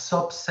for a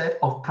subset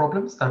of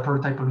problems that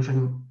prototype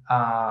pollution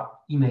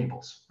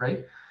enables,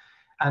 right?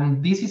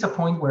 And this is a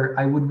point where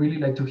I would really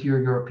like to hear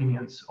your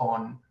opinions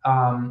on.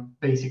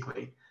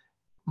 Basically,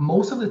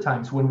 most of the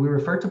times when we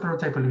refer to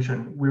prototype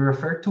pollution, we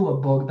refer to a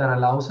bug that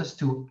allows us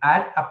to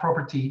add a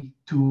property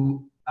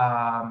to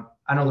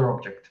another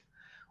object,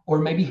 or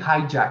maybe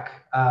hijack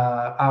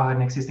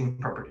an existing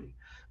property.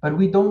 But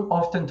we don't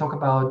often talk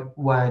about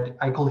what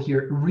I call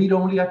here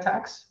read-only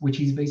attacks, which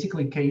is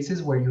basically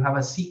cases where you have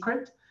a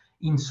secret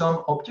in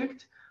some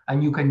object,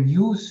 and you can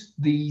use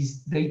these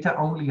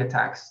data-only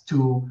attacks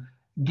to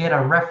get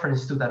a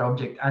reference to that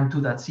object and to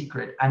that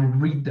secret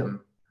and read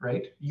them,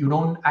 right? You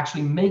don't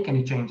actually make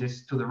any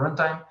changes to the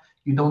runtime.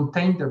 You don't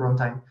taint the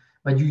runtime,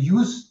 but you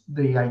use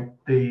the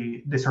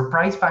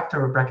surprise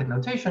factor of bracket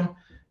notation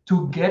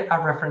to get a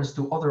reference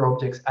to other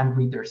objects and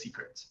read their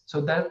secrets.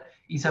 So that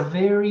is a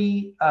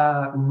very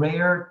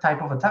rare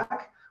type of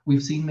attack.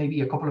 We've seen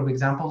maybe a couple of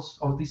examples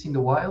of this in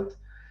the wild.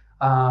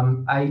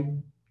 I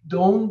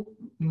don't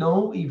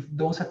know if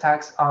those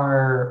attacks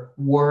are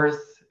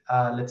worth,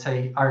 let's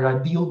say, are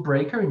a deal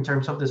breaker in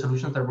terms of the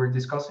solutions that we're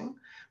discussing,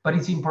 but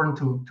it's important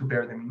to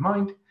bear them in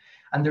mind.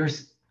 And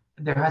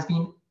there has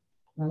been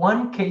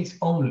one case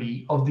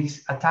only of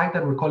this attack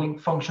that we're calling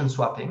function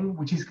swapping,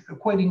 which is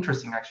quite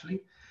interesting,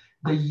 actually.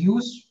 They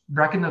use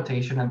bracket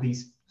notation and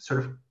these sort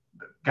of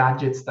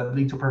gadgets that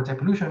lead to prototype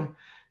pollution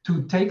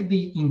to take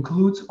the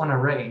includes on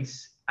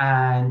arrays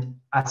and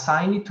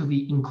assign it to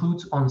the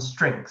includes on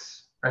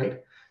strings,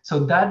 right? So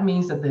that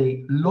means that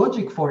the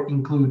logic for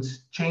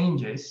includes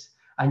changes,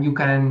 and you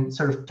can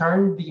sort of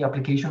turn the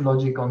application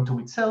logic onto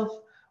itself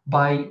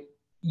by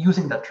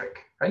using that trick,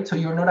 right? So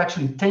you're not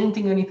actually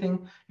tainting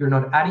anything, you're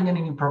not adding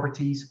any new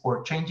properties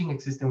or changing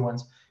existing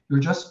ones. You're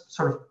just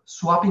sort of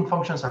swapping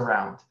functions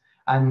around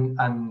and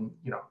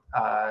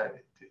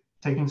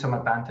taking some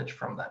advantage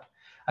from that.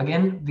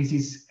 Again, this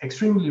is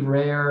extremely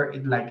rare.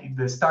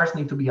 The stars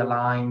need to be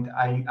aligned.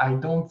 I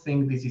don't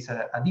think this is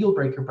a deal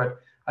breaker, but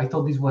I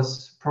thought this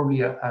was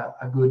probably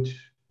a good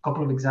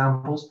couple of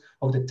examples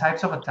of the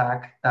types of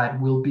attack that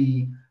will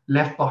be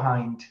left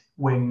behind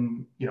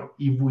when,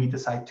 if we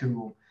decide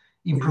to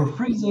improve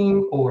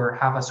freezing or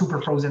have a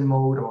super frozen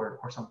mode or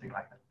something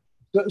like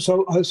that.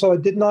 So I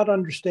did not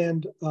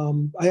understand.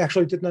 I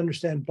actually didn't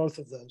understand both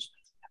of those.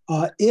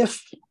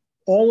 If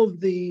all of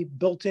the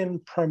built-in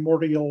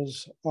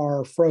primordials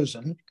are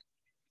frozen,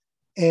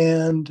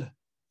 and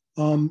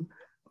in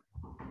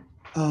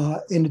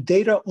a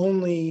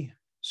data-only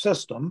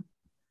system,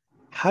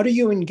 how do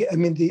you engage? I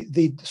mean,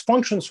 the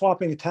function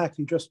swapping attack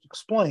you just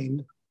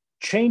explained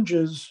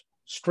changes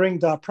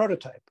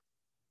string.prototype,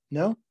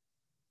 no?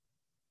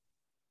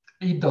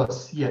 It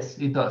does, yes,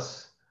 it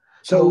does.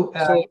 So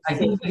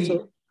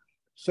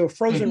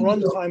frozen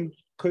runtime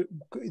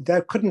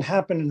couldn't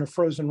happen in a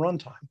frozen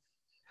runtime.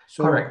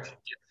 So, correct.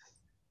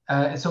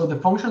 So the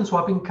function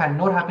swapping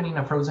cannot happen in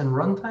a frozen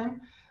runtime.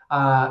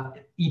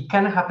 It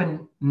can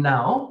happen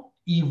now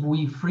if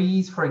we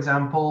freeze, for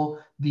example,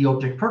 the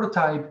object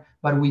prototype,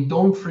 but we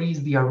don't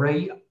freeze the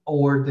array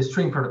or the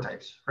string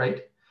prototypes,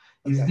 right?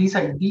 Okay. Is this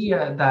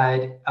idea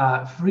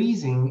that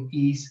freezing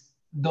is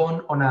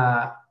done on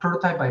a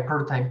prototype by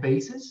prototype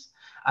basis,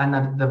 and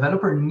that the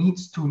developer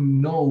needs to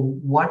know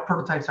what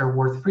prototypes are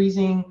worth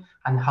freezing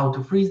and how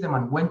to freeze them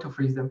and when to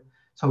freeze them.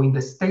 So in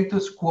the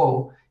status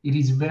quo, it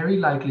is very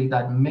likely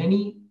that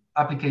many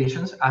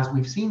applications, as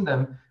we've seen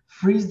them,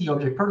 freeze the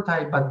object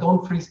prototype, but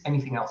don't freeze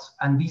anything else.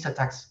 And these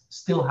attacks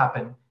still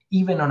happen,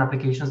 even on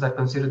applications that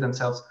consider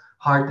themselves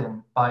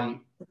hardened by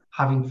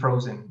having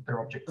frozen their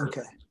object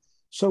prototype. Okay.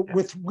 So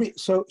with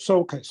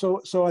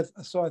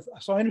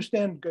I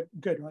understand.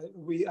 Good.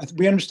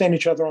 We understand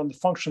each other on the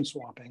function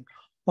swapping.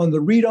 On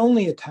the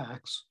read-only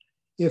attacks,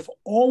 if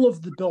all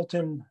of the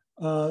built-in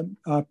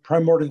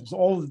primordials,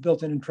 all of the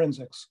built-in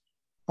intrinsics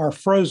are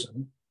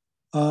frozen,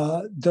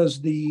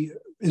 is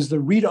the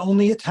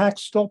read-only attack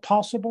still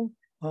possible?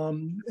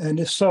 And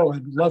if so,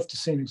 I'd love to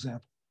see an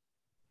example.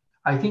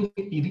 I think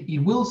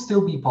it will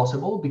still be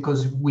possible,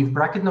 because with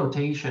bracket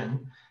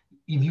notation,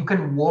 if you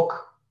can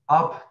walk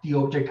up the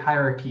object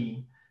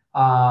hierarchy,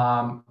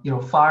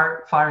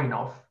 far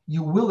enough,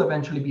 you will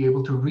eventually be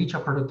able to reach a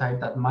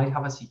prototype that might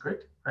have a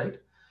secret, right?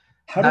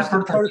 How does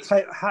the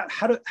prototype?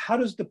 How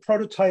does the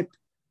prototype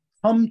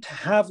come to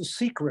have a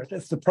secret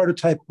if the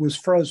prototype was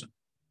frozen?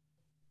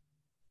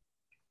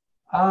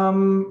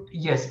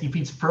 Yes, if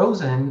it's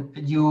frozen,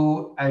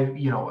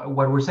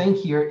 what we're saying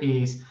here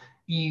is,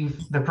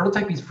 if the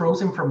prototype is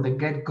frozen from the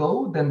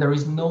get-go, then there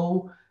is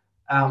no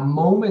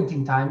moment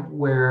in time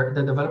where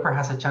the developer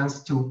has a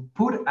chance to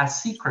put a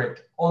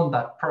secret on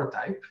that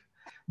prototype.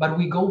 But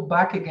we go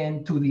back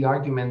again to the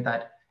argument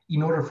that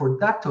in order for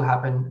that to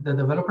happen, the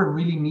developer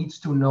really needs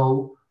to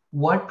know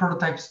what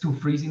prototypes to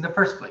freeze in the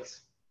first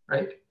place,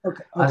 right?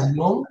 Okay. As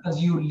long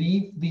as you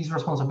leave this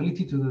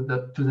responsibility to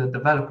the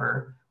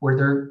developer, where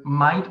they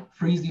might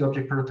freeze the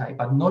object prototype,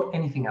 but not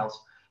anything else,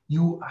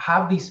 you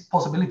have this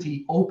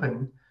possibility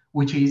open,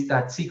 which is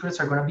that secrets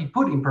are going to be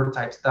put in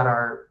prototypes that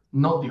are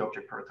not the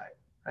object prototype,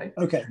 right?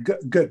 Okay,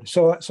 good.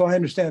 So I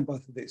understand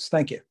both of these.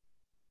 Thank you.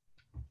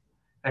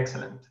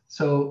 Excellent.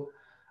 So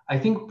I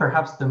think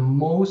perhaps the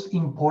most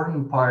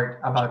important part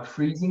about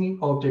freezing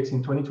objects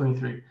in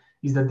 2023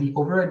 is that the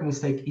override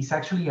mistake is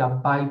actually a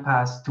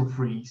bypass to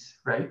freeze,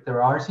 right?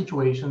 There are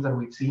situations that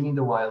we've seen in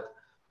the wild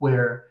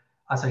where,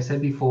 as I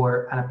said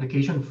before, an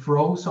application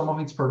froze some of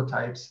its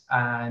prototypes,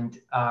 and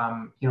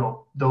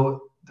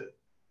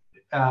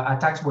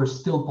attacks were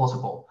still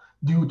possible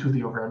due to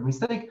the override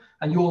mistake.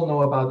 And you all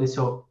know about this,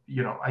 so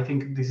I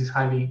think this is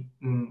highly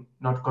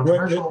not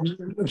controversial.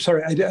 I'm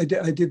sorry, I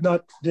did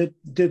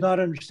not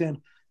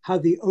understand how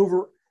the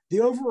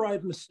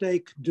override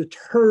mistake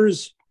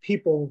deters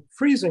people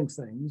freezing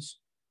things,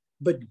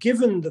 but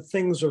given the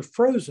things are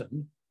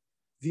frozen,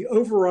 the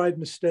override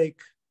mistake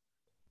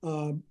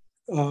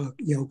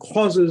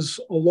causes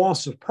a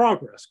loss of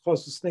progress,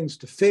 causes things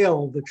to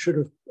fail that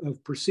should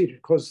have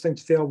proceeded, causes things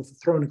to fail with a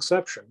thrown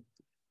exception,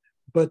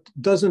 but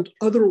doesn't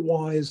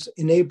otherwise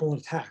enable an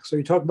attack. So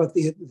you talk about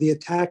the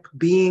attack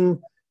being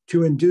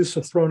to induce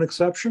a thrown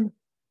exception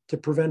to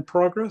prevent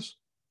progress?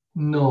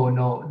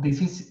 No.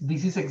 This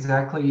is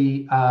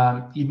exactly.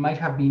 It might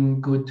have been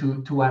good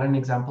to add an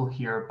example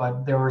here,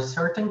 but there are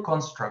certain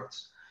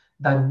constructs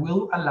that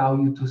will allow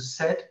you to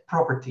set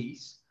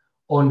properties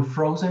on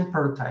frozen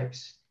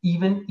prototypes,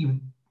 even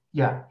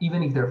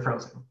if they're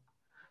frozen.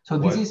 So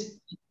this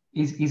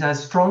is a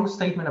strong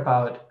statement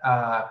about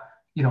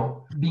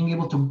being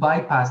able to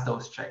bypass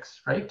those checks,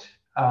 right?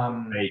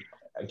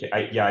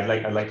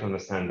 I'd like to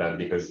understand that,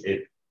 because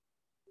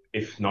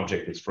if an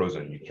object is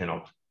frozen, you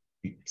cannot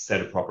set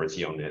a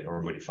property on it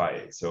or modify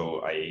it.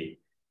 So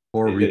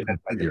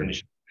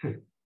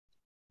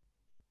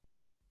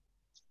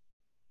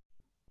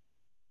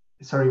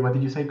Sorry, what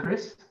did you say,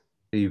 Chris?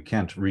 You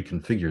can't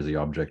reconfigure the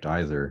object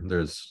either.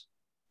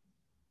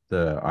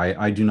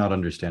 I do not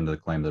understand the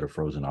claim that a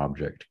frozen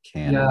object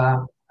can.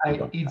 Yeah,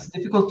 it's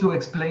difficult to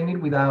explain it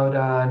without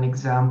an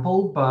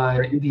example,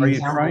 but is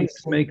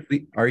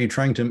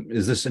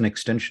this an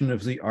extension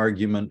of the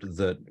argument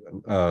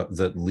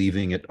that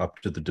leaving it up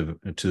to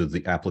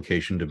the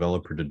application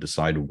developer to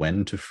decide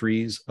when to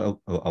freeze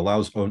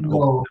allows?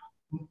 No,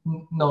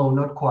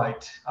 not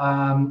quite.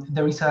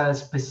 There is a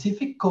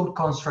specific code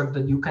construct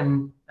that you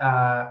can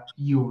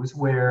use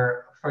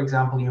where, for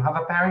example, you have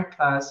a parent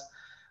class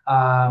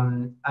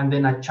and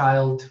then a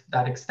child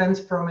that extends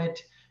from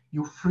it.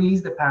 You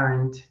freeze the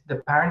parent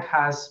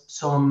has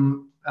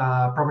some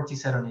property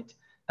set on it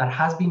that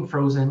has been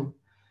frozen.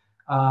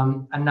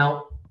 And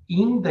now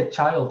in the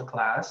child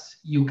class,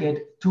 you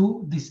get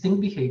two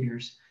distinct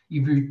behaviors.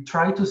 If you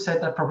try to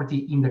set that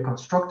property in the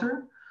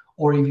constructor,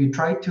 or if you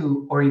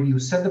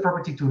set the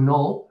property to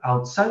null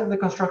outside of the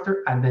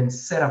constructor and then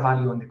set a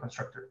value on the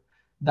constructor.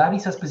 That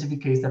is a specific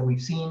case that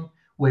we've seen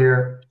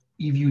where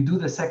if you do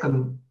the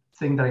second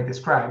thing that I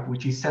described,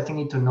 which is setting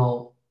it to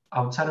null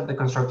outside of the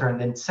constructor and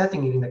then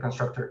setting it in the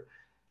constructor,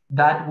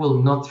 that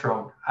will not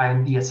throw,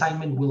 and the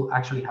assignment will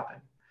actually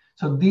happen.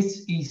 So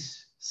this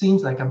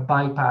seems like a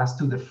bypass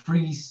to the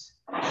freeze,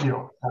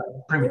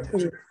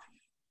 primitive.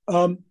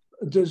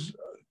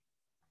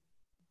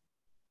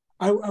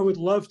 I would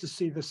love to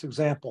see this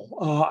example.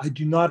 I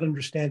do not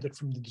understand it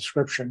from the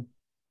description.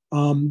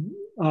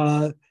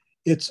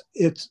 It's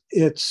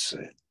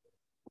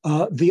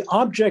the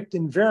object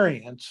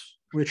invariants,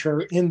 which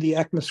are in the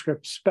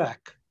ECMAScript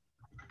spec,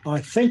 I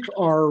think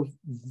are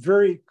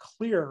very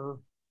clear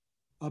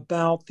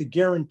about the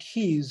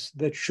guarantees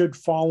that should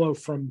follow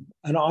from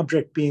an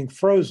object being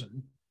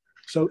frozen.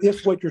 So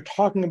if what you're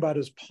talking about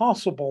is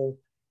possible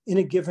in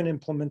a given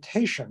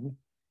implementation,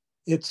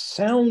 it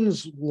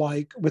sounds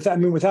like,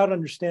 without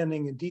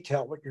understanding in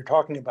detail what you're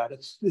talking about,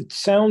 it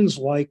sounds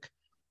like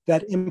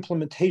that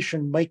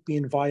implementation might be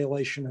in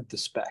violation of the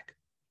spec.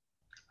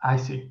 I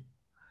see.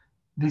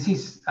 This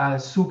is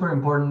super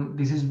important.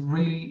 This is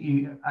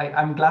really,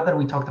 I'm glad that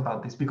we talked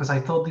about this because I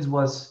thought this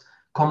was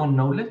common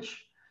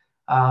knowledge.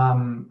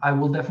 I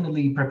will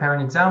definitely prepare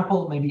an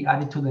example, maybe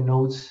add it to the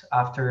notes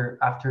after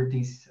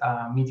this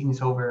meeting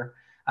is over,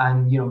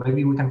 and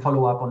maybe we can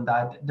follow up on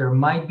that. There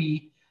might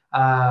be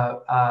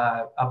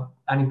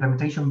an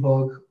implementation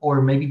bug,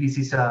 or maybe this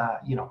is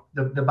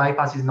the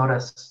bypass is not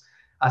as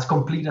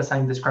complete as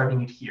I'm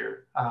describing it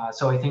here.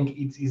 So I think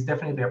it's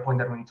definitely a point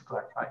that we need to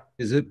clarify.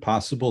 Is it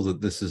possible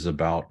that this is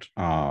about,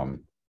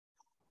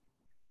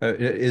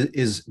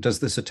 does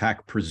this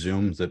attack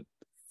presume that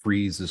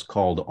freeze is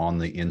called on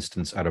the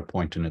instance at a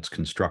point in its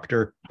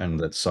constructor, and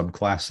that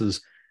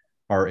subclasses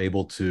are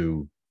able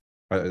to,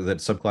 that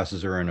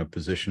subclasses are in a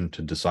position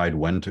to decide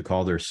when to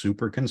call their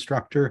super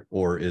constructor?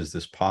 Or is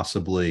this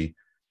possibly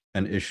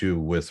an issue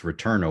with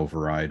return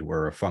override,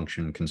 where a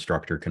function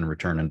constructor can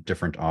return a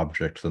different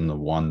object than the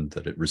one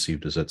that it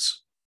received as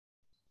its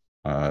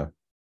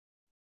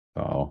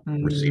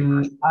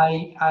receiver?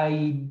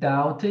 I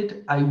doubt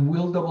it. I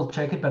will double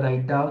check it, but I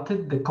doubt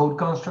it. The code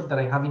construct that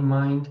I have in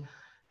mind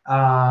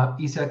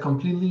is a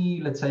completely,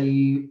 let's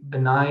say,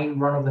 benign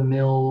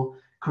run-of-the-mill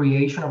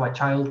creation of a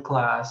child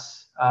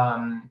class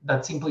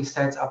that simply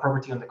sets a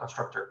property on the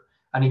constructor,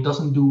 and it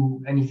doesn't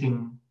do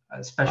anything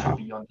special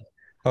beyond that.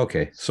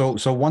 Okay, so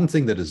one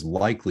thing that is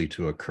likely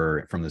to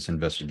occur from this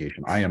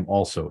investigation, I am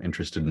also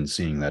interested in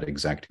seeing that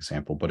exact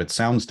example, but it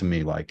sounds to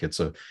me like it's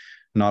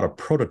not a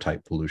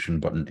prototype pollution,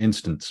 but an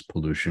instance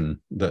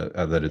pollution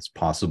that it's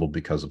possible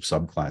because of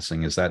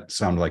subclassing. Does that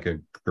sound like a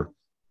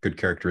good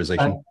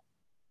characterization?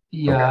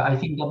 Yeah, okay. I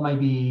think that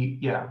might be,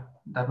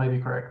 that might be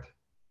correct.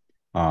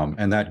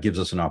 And that gives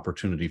us an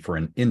opportunity for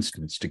an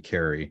instance to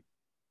carry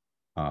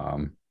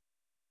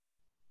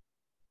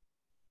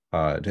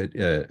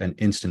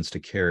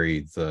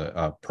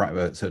the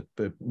private,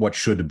 what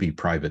should be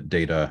private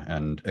data,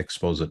 and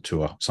expose it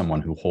to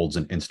someone who holds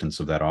an instance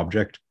of that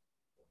object.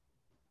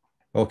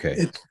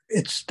 Okay.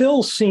 It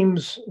still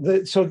seems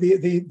that, so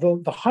the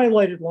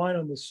highlighted line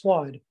on the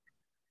slide,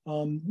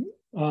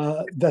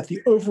 that the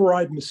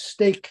override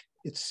mistake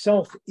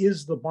itself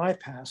is the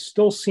bypass,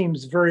 still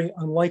seems very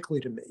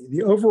unlikely to me.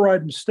 The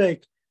override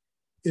mistake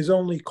is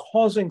only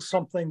causing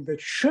something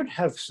that should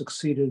have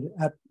succeeded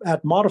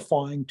at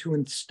modifying to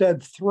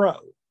instead throw.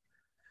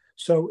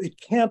 So it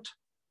can't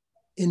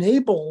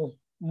enable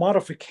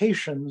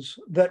modifications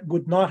that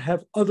would not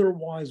have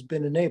otherwise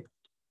been enabled.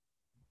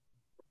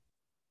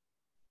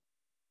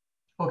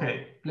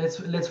 Okay,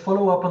 let's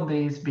follow up on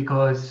this,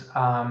 because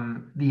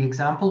the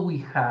example we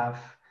have,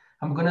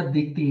 I'm gonna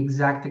dig the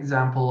exact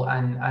example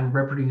and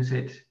reproduce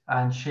it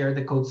and share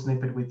the code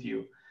snippet with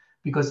you,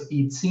 because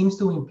it seems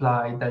to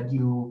imply that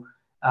you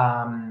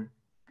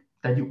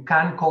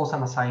can cause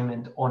an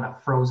assignment on a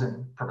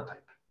frozen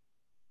prototype.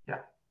 Yeah.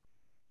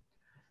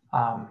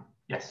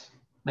 Yes,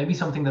 maybe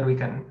something that we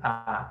can.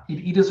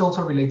 It is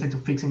also related to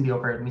fixing the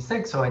override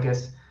mistake. So I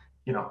guess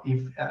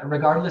if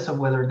regardless of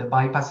whether the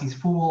bypass is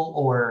full,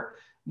 or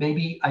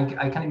maybe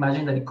I can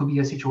imagine that it could be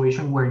a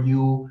situation where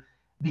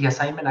the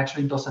assignment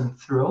actually doesn't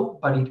throw,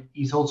 but it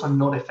is also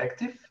not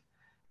effective.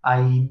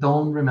 I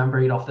don't remember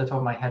it off the top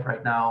of my head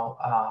right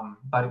now,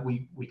 but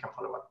we can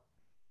follow up.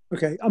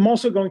 Okay, I'm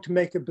also going to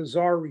make a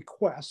bizarre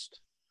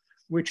request,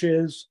 which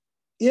is,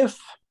 if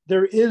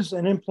there is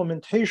an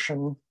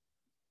implementation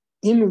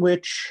in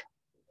which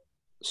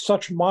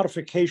such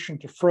modification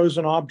to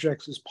frozen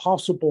objects is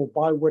possible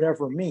by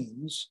whatever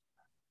means,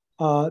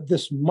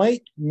 this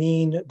might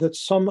mean that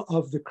some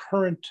of the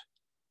current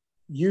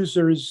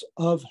users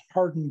of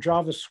hardened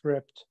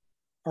JavaScript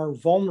are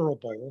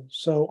vulnerable.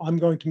 So I'm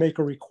going to make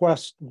a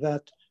request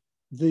that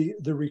the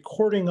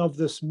recording of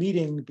this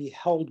meeting be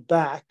held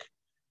back,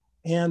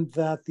 and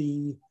that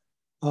the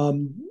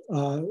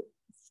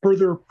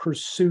further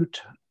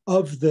pursuit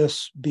of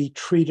this be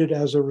treated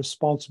as a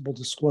responsible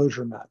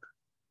disclosure matter.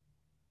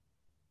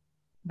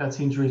 That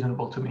seems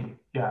reasonable to me.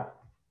 Yeah,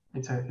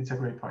 it's a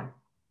great point.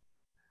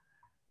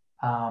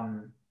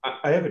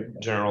 I have a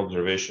general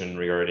observation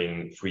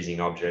regarding freezing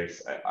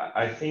objects.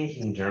 I think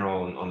in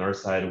general on our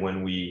side,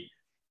 when we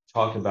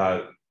talk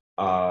about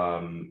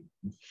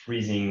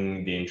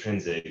freezing the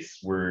intrinsics,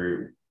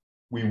 we're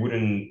we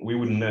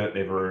would not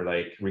ever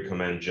like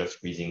recommend just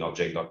freezing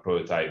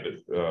object.prototype,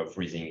 but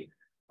freezing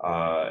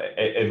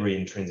every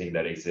intrinsic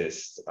that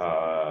exists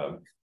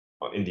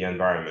in the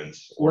environment,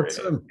 or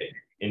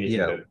anything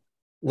yeah. that.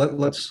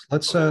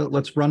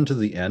 Let's run to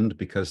the end,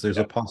 because there's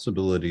a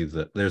possibility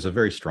that there's a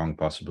very strong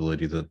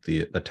possibility that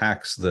the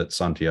attacks that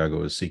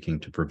Santiago is seeking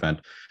to prevent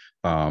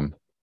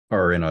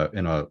are in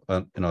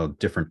a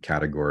different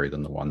category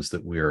than the ones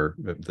that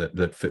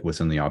that fit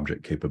within the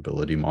object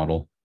capability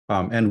model.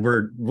 And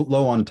we're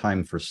low on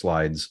time for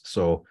slides,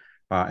 so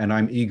and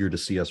I'm eager to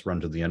see us run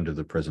to the end of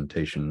the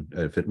presentation.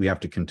 If we have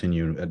to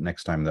continue at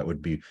next time, that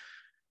would be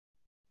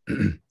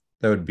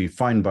that would be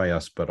fine by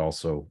us, but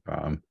also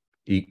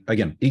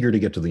again, eager to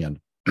get to the end.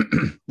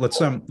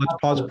 Let's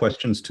pause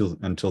questions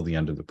until the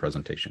end of the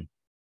presentation.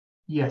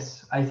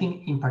 Yes, I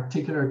think in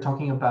particular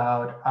talking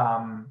about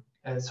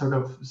a sort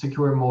of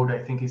secure mode,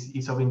 I think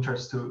is of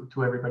interest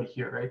to everybody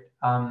here,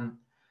 right?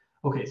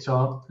 Okay,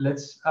 so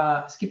let's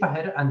skip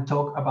ahead and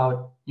talk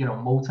about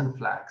modes and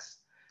flags.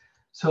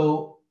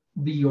 So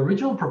the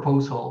original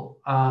proposal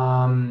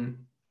and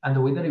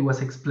the way that it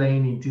was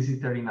explained in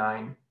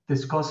TC39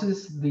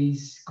 discusses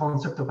this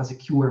concept of a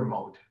secure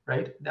mode,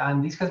 right?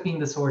 And this has been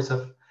the source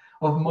of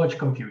much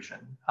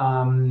confusion.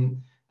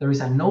 There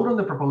is a note on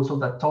the proposal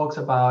that talks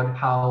about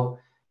how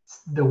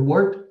the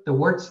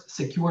words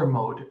secure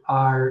mode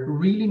are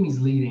really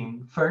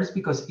misleading. First,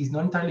 because it's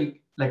not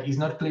entirely it's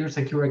not clear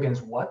secure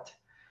against what.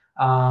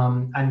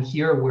 And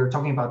here we're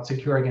talking about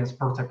secure against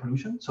prototype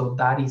pollution. So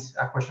that is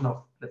a question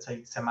of, let's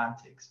say,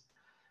 semantics.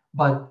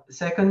 But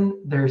second,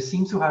 there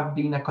seems to have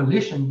been a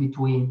collision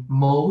between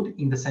mode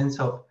in the sense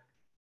of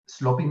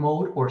sloppy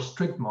mode or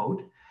strict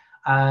mode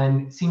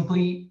and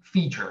simply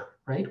feature,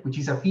 right? Which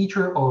is a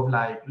feature of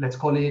let's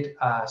call it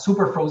a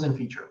super frozen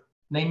feature.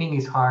 Naming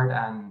is hard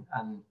and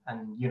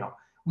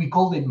we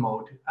called it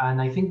mode.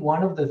 And I think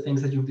one of the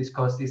things that you've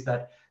discussed is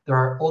that there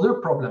are other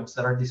problems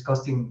that are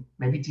discussed in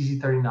maybe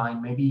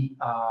TC39, maybe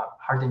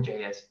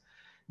Harden.js,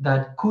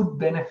 that could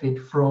benefit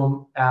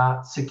from a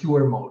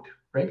secure mode,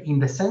 right? In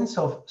the sense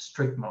of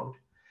strict mode.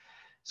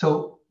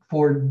 So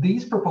for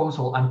this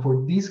proposal and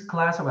for this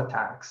class of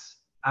attacks,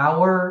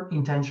 our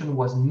intention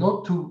was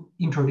not to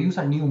introduce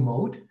a new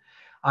mode.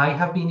 I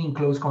have been in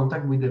close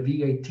contact with the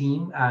V8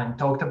 team and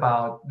talked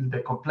about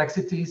the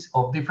complexities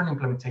of different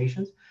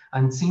implementations.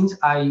 And since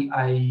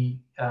I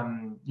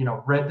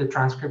read the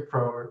transcript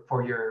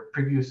for your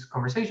previous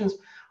conversations,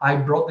 I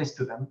brought this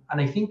to them. And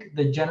I think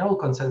the general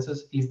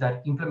consensus is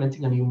that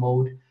implementing a new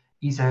mode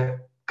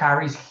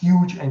carries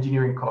huge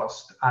engineering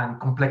cost and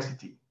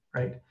complexity,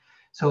 right?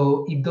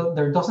 So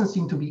there doesn't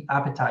seem to be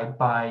appetite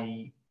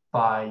by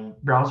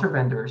browser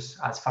vendors,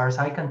 as far as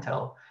I can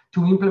tell,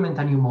 to implement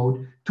a new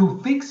mode to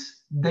fix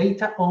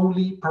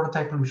data-only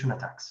prototype pollution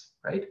attacks,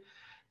 right?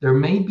 There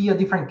may be a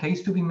different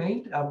case to be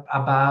made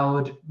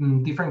about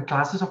different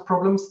classes of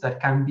problems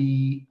that can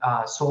be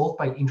solved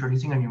by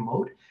introducing a new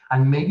mode,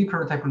 and maybe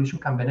prototype pollution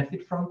can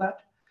benefit from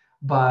that.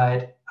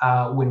 But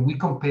when we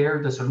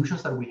compare the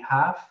solutions that we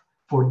have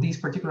for this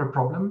particular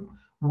problem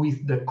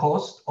with the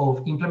cost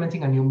of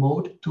implementing a new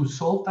mode to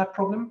solve that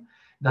problem,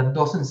 that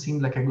doesn't seem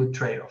like a good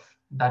trade-off.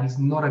 That is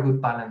not a good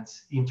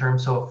balance in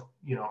terms of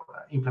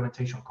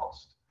implementation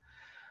cost.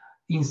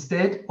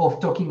 Instead of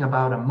talking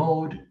about a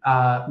mode,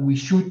 we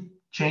should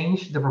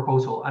change the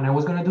proposal. And I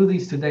was going to do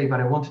this today, but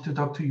I wanted to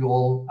talk to you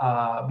all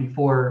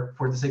before,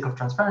 for the sake of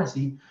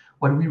transparency.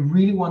 What we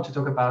really want to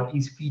talk about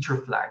is feature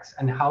flags,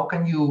 and how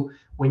can you,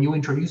 when you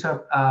introduce a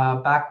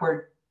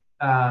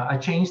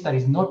change that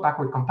is not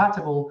backward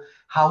compatible,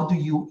 how do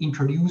you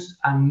introduce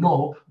a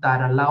knob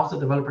that allows the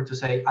developer to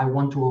say, I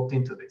want to opt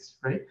into this,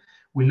 right?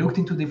 We looked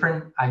into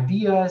different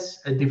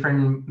ideas,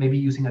 maybe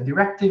using a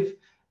directive,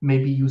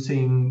 maybe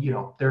using,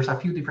 there's a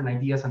few different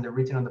ideas and they're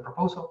written on the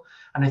proposal.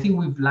 And I think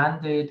we've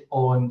landed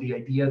on the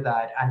idea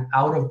that an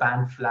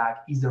out-of-band flag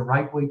is the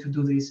right way to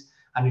do this.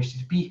 An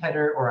HTTP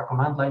header or a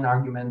command line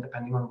argument,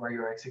 depending on where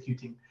you're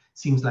executing,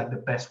 seems like the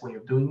best way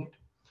of doing it.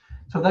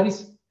 So that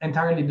is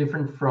entirely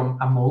different from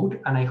a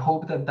mode. And I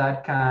hope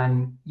that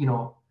can,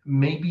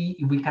 maybe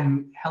we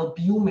can help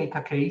you make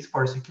a case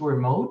for a secure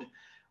mode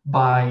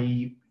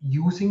by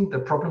using the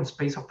problem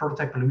space of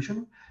prototype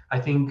pollution. I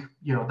think,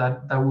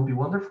 that would be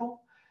wonderful.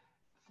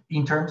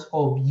 In terms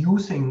of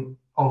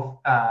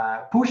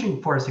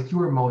pushing for a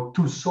secure mode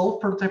to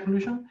solve prototype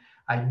pollution,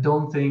 I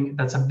don't think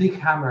that's a big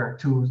hammer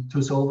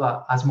to solve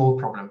a small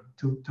problem,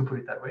 to put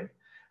it that way.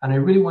 And I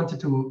really wanted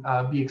to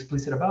be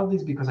explicit about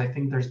this because I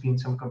think there's been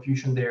some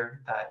confusion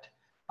there that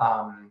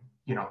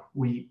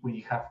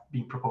we have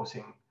been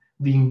proposing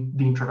the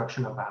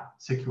introduction of a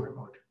secure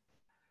mode.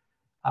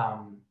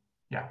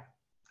 Yeah,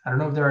 I don't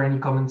know if there are any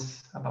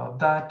comments about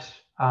that.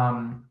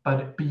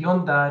 But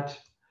beyond that,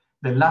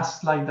 the last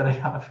slide that I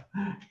have,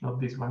 not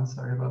this one,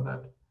 sorry about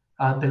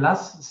that. The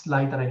last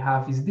slide that I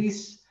have is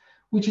this,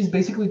 which is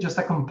basically just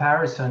a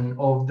comparison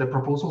of the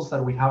proposals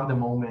that we have at the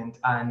moment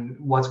and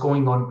what's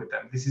going on with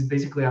them. This is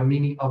basically a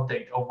mini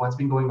update of what's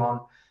been going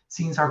on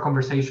since our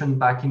conversation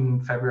back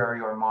in February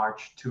or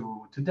March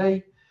to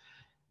today.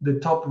 The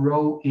top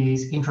row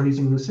is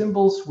introducing new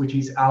symbols, which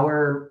is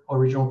our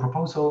original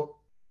proposal.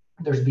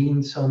 There's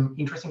been some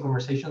interesting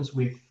conversations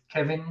with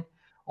Kevin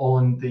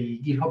on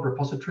the GitHub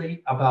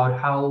repository about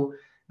how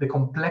the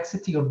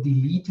complexity of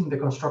deleting the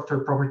constructor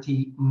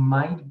property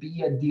might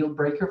be a deal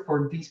breaker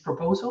for this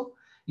proposal.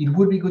 It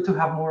would be good to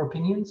have more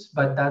opinions,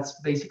 but that's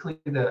basically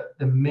the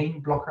main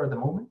blocker at the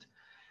moment.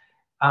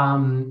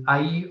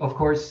 I, of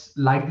course,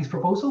 like this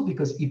proposal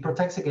because it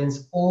protects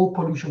against all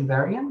pollution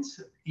variants.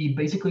 It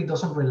basically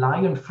doesn't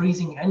rely on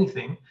freezing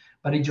anything,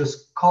 but it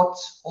just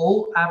cuts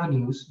all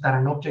avenues that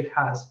an object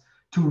has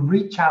to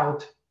reach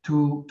out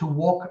to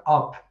walk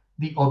up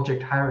the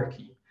object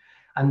hierarchy.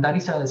 And that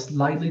is a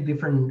slightly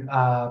different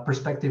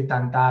perspective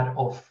than that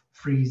of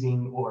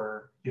freezing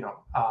or,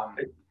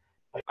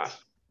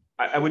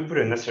 I would put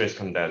an asterisk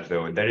on that,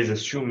 though. That is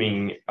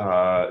assuming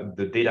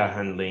the data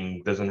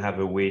handling doesn't have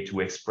a way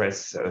to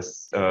express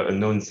a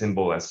known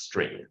symbol as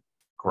string,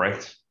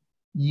 correct?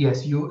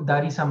 Yes,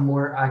 that is a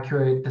more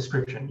accurate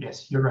description.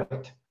 Yes, you're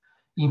right.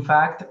 In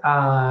fact,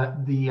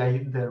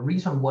 the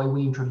reason why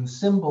we introduce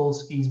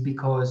symbols is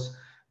because,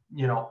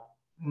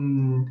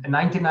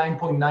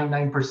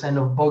 99.99%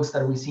 of bugs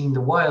that we see in the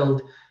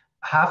wild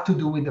have to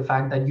do with the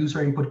fact that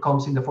user input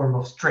comes in the form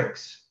of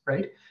strings,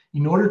 right?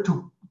 In order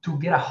to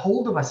get a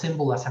hold of a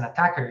symbol as an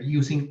attacker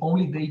using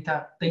only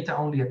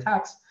data-only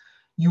attacks,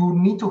 you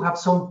need to have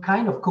some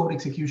kind of code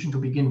execution to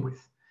begin with.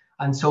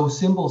 And so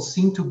symbols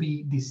seem to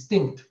be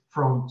distinct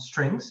from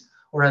strings,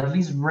 or at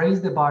least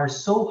raise the bar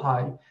so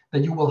high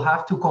that you will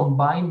have to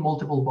combine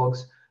multiple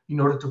bugs in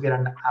order to get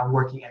a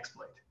working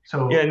exploit.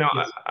 So yeah, no,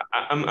 yes.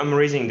 I'm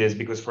raising this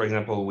because, for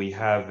example, we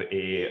have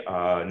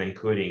an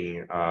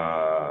encoding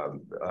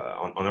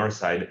on our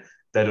side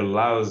that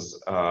allows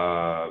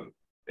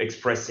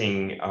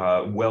expressing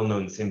a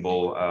well-known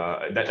symbol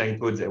that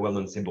encodes a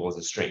well-known symbol as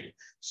a string.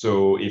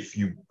 So if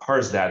you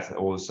parse that,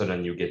 all of a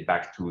sudden you get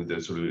back to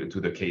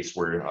the case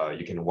where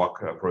you can walk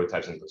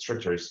prototypes and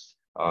constructors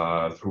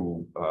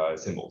through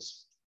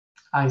symbols.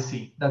 I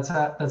see. That's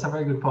a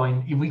very good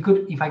point.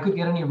 If I could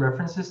get any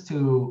references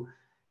to,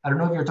 I don't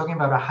know if you're talking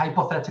about a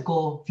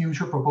hypothetical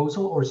future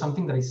proposal or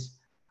something that is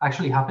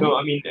actually happening. No,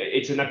 I mean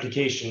it's an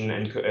application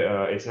and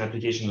it's an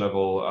application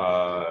level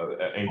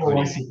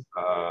encoding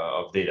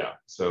of data.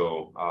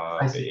 So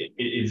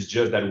it's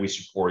just that we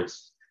support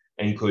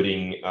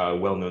encoding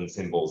well-known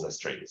symbols as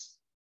strings.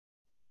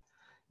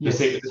 Yes,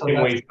 the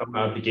same way some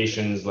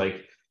applications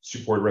like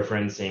support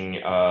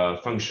referencing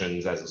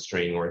functions as a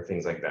string or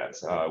things like that.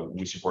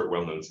 We support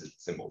well-known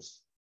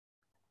symbols.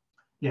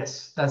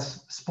 Yes,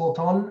 that's spot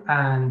on.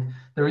 And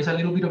there is a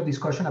little bit of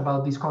discussion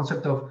about this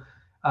concept of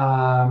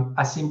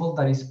a symbol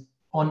that is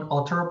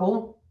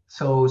unutterable.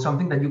 So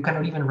something that you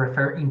cannot even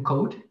refer in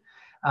code.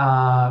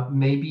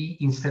 Maybe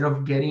instead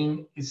of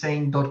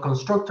saying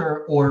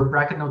 .constructor or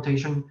bracket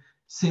notation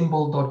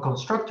symbol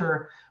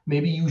 .constructor,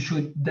 maybe you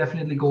should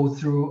definitely go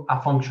through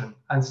a function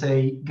and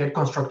say get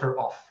constructor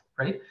off,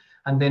 right?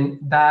 And then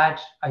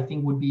that I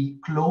think would be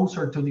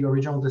closer to the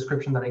original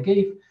description that I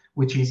gave,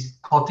 which is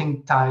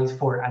cutting ties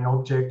for an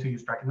object to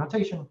use bracket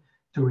notation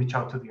to reach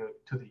out to the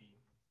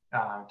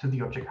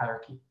object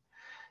hierarchy.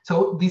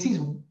 So this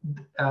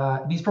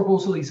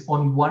proposal is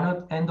on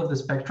one end of the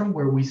spectrum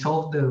where we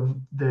solve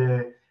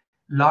the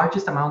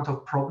largest amount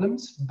of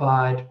problems,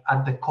 but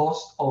at the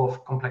cost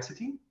of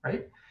complexity,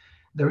 right?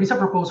 There is a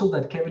proposal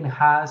that Kevin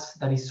has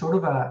that is sort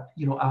of a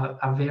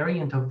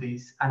variant of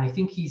this, and I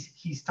think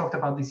he's talked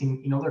about this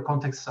in other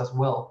contexts as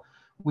well,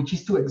 which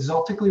is to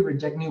exotically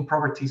reject new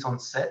properties on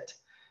set,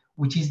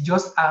 which is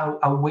just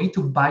a way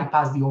to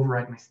bypass the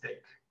override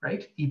mistake,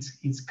 right?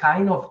 It's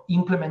kind of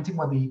implementing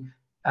what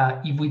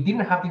if we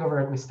didn't have the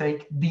override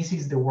mistake, this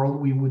is the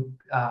world we would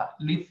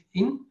live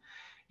in.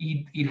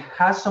 It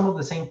has some of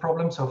the same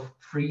problems of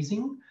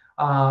freezing,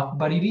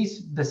 but it is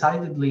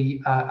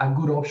decidedly a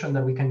good option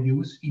that we can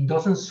use. It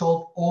doesn't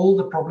solve all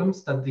the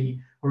problems that the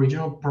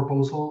original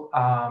proposal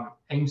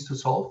aims to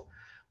solve,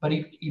 but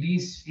it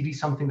is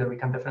something that we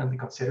can definitely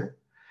consider.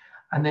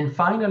 And then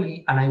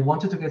finally, and I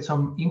wanted to get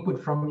some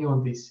input from you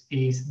on this,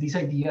 is this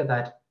idea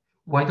that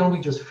why don't we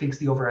just fix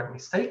the override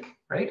mistake,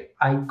 right?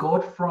 I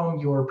got from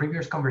your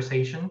previous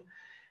conversation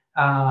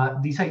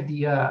this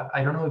idea,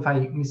 I don't know if I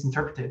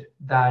misinterpreted,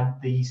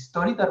 that the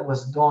study that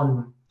was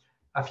done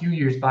a few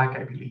years back,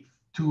 I believe,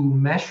 to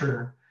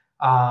measure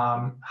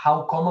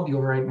how common the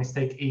override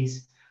mistake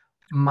is,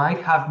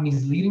 might have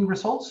misleading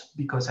results,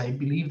 because I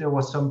believe there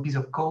was some piece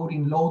of code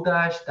in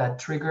Lodash that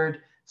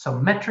triggered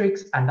some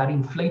metrics and that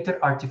inflated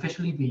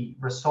artificially the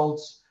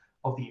results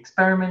of the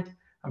experiment.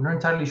 I'm not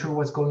entirely sure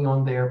what's going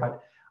on there,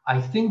 but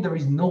I think there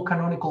is no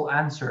canonical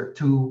answer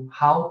to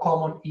how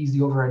common is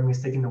the override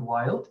mistake in the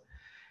wild.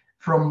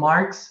 From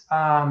Mark's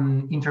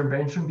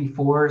intervention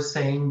before,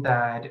 saying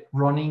that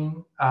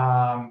running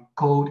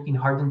code in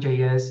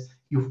Harden.js,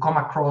 you've come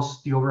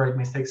across the override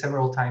mistake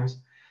several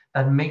times.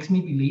 That makes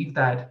me believe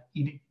that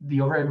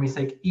the override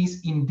mistake is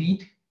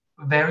indeed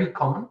very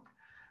common,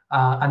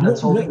 and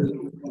that's all.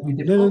 No.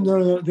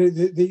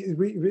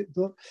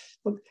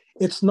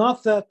 It's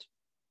not that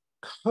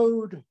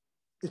code.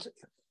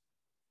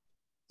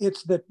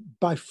 it's that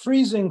by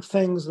freezing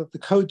things that the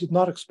code did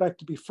not expect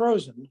to be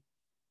frozen,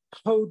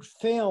 code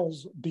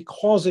fails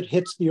because it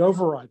hits the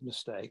override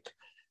mistake.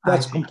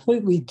 That's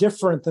completely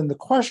different than the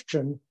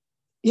question,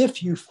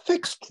 if you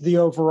fixed the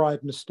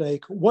override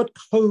mistake, what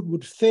code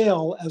would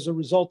fail as a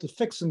result of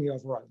fixing the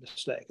override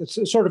mistake?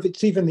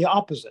 It's even the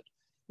opposite.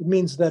 It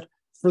means that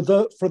for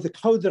the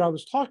code that I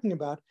was talking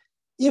about,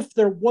 if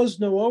there was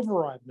no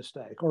override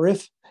mistake, or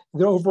if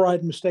the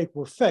override mistake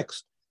were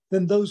fixed,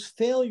 then those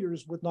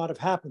failures would not have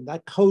happened.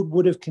 That code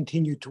would have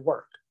continued to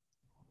work.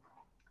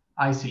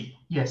 I see.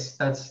 Yes,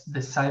 that's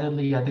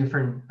decidedly a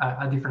different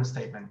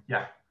statement.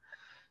 Yeah.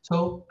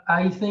 So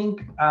I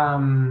think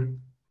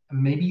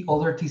maybe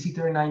other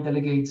TC39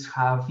 delegates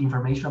have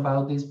information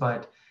about this,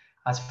 but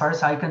as far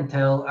as I can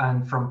tell,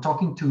 and from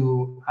talking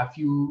to a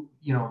few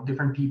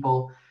different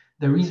people,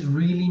 there is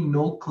really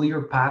no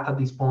clear path at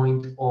this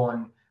point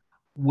on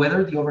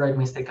whether the override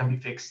mistake can be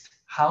fixed,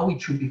 how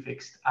it should be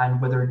fixed, and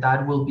whether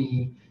that will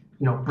be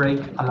break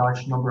a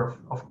large number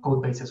of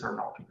code bases or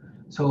not.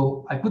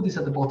 So I put this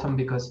at the bottom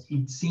because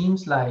it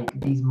seems like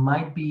this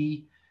might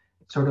be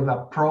sort of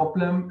a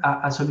problem,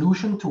 a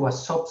solution to a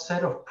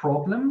subset of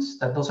problems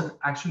that doesn't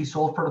actually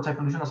solve prototype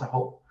pollution as a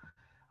whole.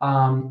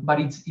 But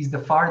it's the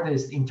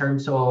farthest in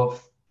terms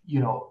of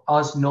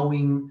us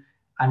knowing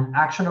an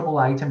actionable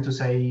item to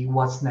say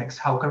what's next,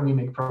 how can we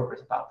make progress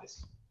about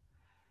this.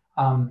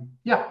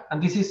 Yeah,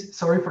 and this is,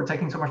 sorry for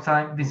taking so much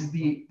time. This is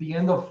the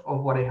end of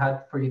what I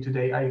had for you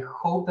today. I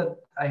hope that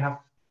I have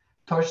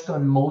touched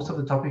on most of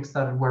the topics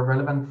that were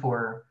relevant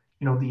for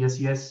the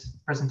SES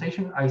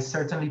presentation. I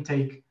certainly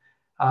take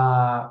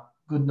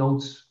good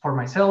notes for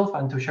myself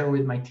and to share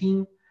with my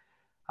team.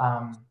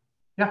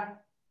 Yeah,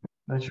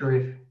 not sure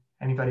if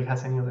anybody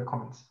has any other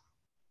comments.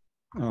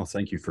 Well,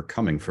 thank you for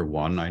coming for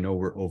one. I know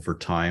we're over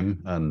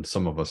time and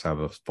some of us have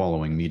a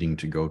following meeting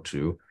to go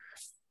to.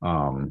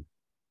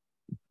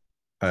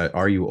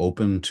 Are you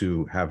open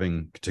to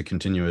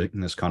continuing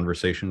this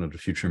conversation at a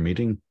future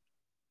meeting?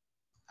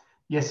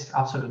 Yes,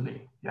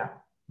 absolutely. Yeah.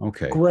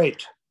 Okay.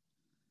 Great.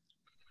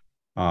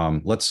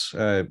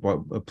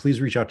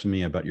 Please reach out to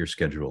me about your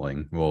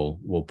scheduling.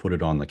 We'll put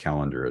it on the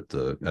calendar at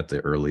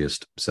the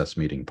earliest SES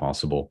meeting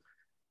possible.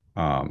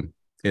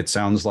 It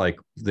sounds like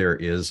there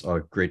is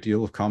a great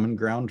deal of common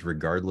ground,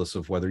 regardless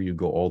of whether you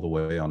go all the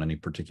way on any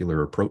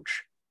particular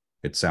approach.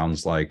 It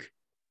sounds like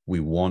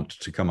we want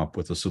to come up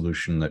with a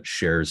solution that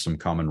shares some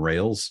common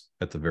rails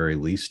at the very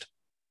least,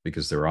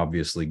 because there are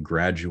obviously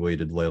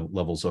graduated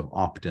levels of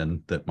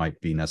opt-in that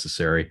might be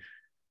necessary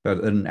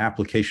that an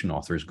application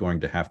author is going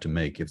to have to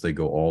make if they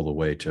go all the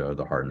way to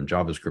the hardened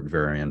JavaScript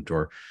variant,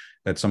 or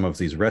at some of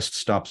these REST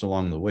stops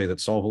along the way that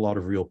solve a lot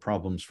of real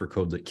problems for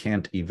code that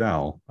can't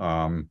eval.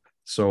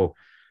 So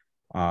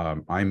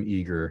I'm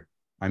eager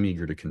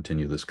to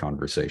continue this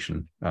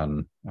conversation.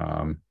 And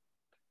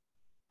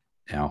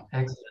yeah.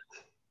 Excellent.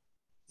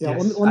 Yeah,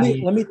 yes,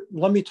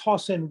 let me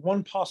toss in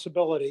one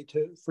possibility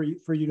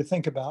for you to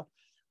think about,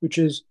 which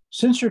is,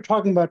 since you're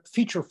talking about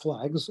feature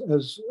flags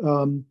as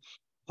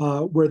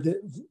for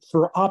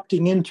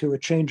opting into a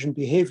change in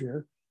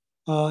behavior,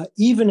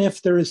 even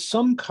if there is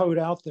some code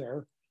out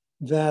there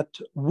that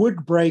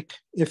would break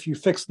if you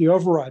fix the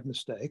override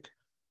mistake,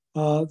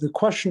 the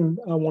question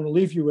I want to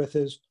leave you with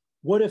is,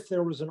 what if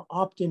there was an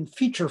opt-in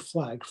feature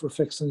flag for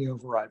fixing the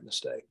override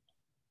mistake?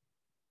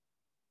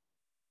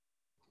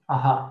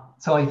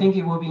 So I think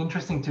it would be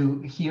interesting to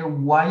hear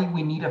why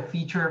we need a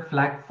feature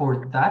flag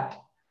for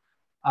that.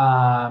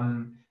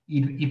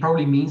 It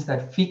probably means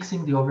that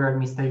fixing the override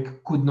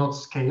mistake could not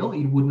scale.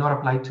 It would not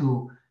apply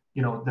to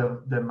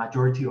the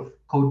majority of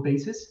code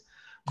bases.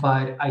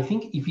 But I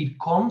think if it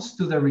comes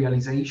to the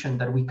realization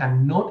that we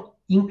cannot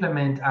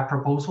implement a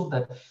proposal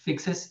that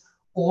fixes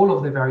all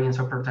of the variants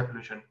of prototype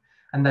pollution,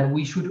 and that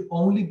we should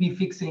only be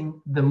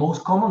fixing the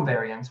most common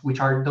variants, which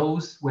are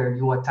those where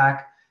you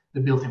attack the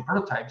built-in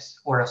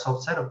prototypes or a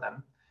subset of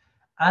them,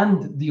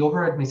 and the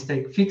override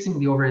mistake, fixing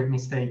the override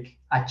mistake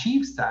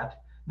achieves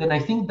that, then I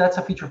think that's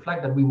a feature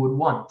flag that we would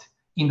want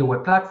in the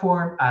web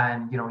platform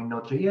and in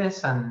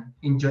Node.js and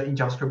in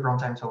JavaScript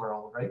runtimes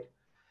overall, right?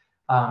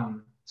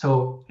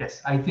 So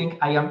yes, I think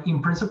I am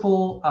in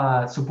principle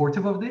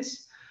supportive of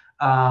this,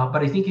 but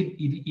I think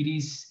it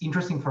is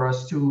interesting for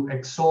us to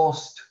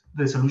exhaust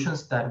the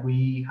solutions that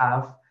we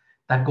have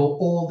that go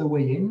all the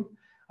way in,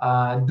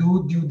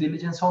 do due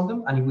diligence on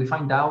them, and if we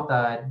find out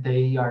that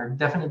they are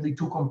definitely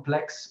too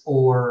complex,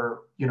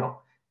 or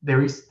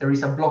there is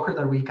a blocker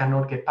that we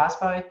cannot get past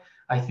by,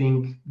 I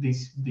think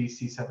this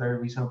is a very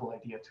reasonable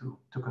idea to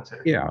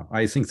consider. Yeah,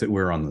 I think that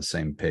we're on the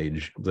same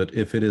page, that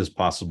if it is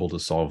possible to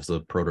solve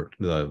the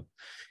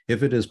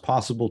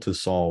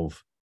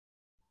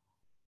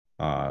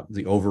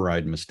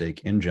override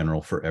mistake in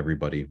general for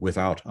everybody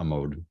without a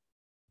mode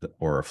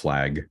or a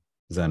flag,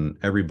 then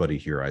everybody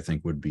here, I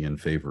think, would be in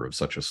favor of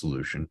such a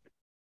solution.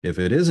 If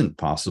it isn't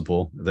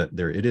possible,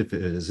 if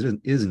it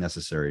is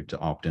necessary to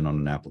opt in on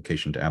an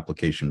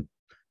application-to-application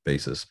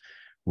basis,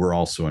 we're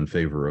also in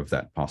favor of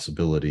that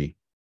possibility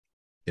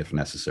if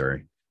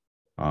necessary.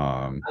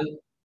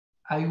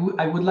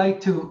 I would like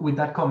to, with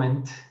that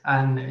comment,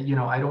 and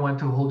I don't want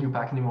to hold you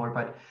back anymore,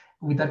 but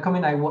with that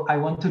comment, I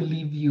want to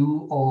leave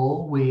you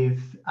all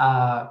with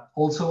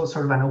also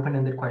sort of an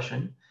open-ended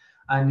question,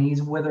 and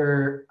is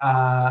whether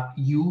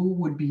you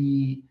would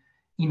be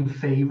in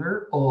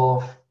favor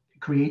of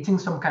creating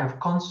some kind of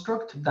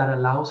construct that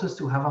allows us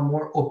to have a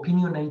more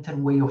opinionated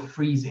way of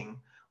freezing,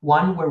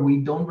 one where we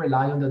don't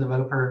rely on the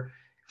developer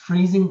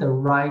freezing the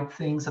right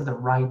things at the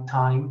right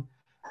time.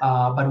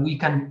 But we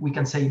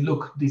can say,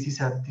 look, this is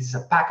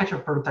a package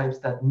of prototypes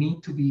that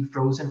need to be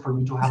frozen for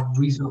you to have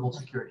reasonable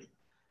security.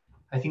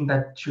 I think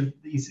that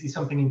is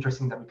something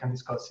interesting that we can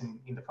discuss in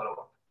the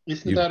follow-up.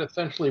 Isn't that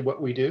essentially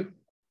what we do?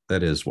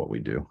 That is what we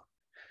do.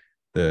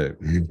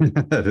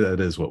 That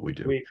is what we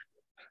do.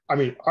 I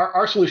mean,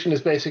 our solution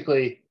is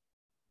basically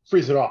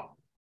freeze it all.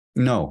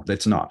 No,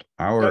 that's not.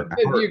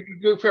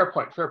 Fair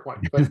point.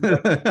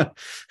 But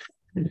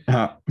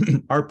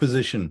our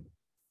position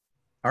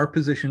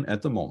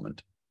at the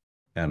moment,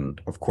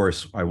 and of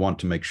course, I want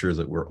to make sure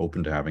that we're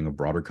open to having a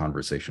broader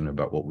conversation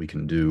about what we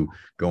can do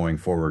going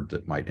forward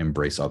that might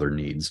embrace other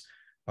needs.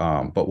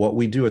 But what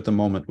we do at the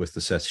moment with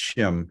the SES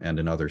shim and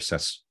in other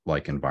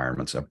SES-like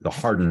environments, the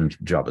hardened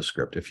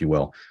JavaScript, if you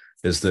will,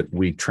 is that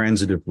we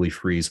transitively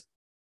freeze.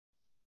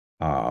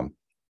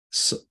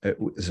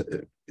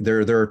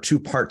 There are two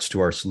parts to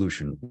our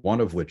solution,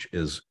 one of which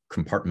is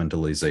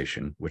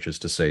compartmentalization, which is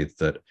to say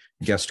that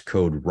guest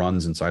code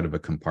runs inside of a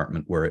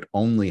compartment where it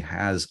only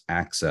has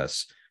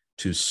access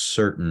to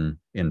certain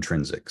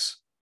intrinsics.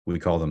 We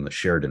call them the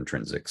shared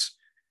intrinsics.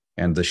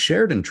 And the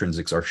shared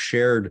intrinsics are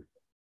shared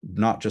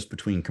not just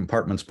between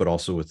compartments, but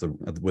also with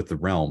the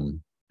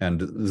realm. And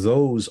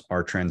those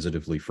are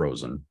transitively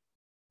frozen.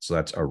 So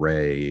that's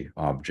array,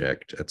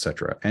 object,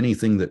 etc.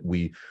 Anything that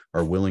we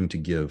are willing to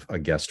give a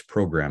guest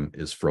program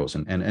is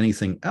frozen, and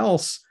anything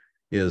else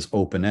is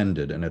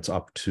open-ended, and it's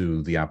up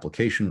to the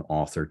application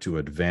author to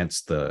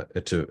advance the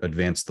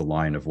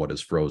line of what is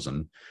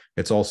frozen.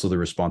 It's also the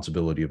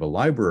responsibility of a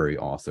library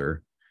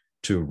author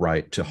to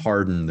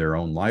harden their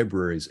own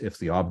libraries if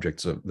the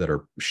objects that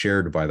are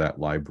shared by that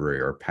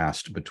library are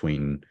passed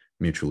between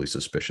mutually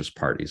suspicious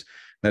parties.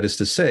 That is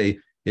to say,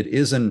 it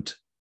isn't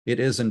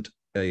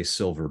a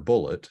silver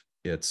bullet.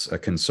 It's a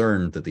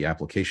concern that the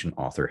application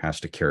author has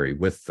to carry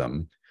with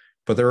them.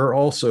 But there are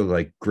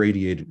also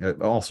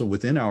also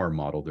within our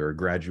model, there are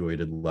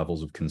graduated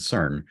levels of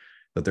concern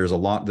that there's a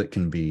lot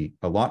can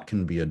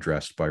be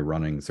addressed by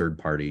running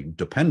third-party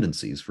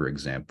dependencies, for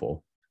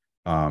example,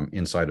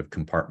 inside of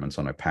compartments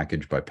on a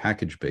package by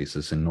package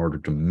basis in order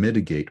to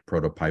mitigate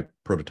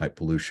prototype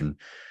pollution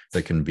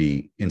that can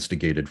be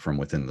instigated from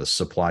within the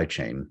supply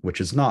chain, which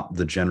is not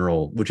the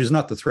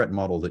threat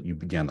model that you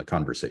began the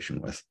conversation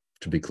with,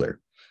 to be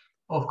clear.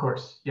 Of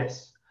course,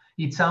 yes.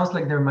 It sounds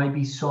like there might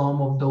be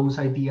some of those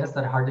ideas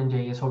that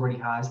Hardened.js already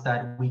has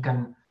that we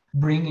can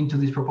bring into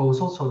this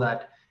proposal so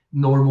that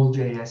normal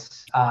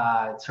JS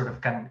sort of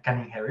can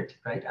inherit,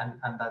 right? And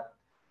that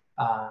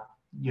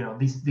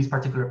this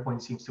particular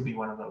point seems to be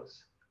one of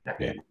those.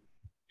 Yeah.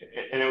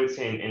 And I would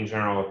say in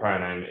general, a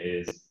paradigm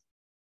is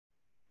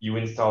you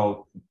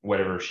install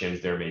whatever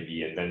shims there may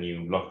be, and then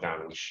you lock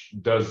down, which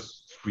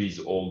does freeze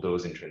all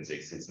those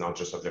intrinsics. It's not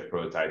just object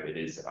prototype. It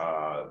is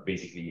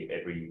basically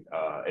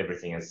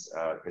everything, as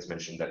Chris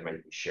mentioned, that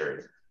might be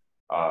shared.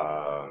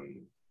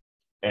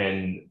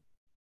 And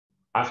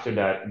after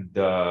that,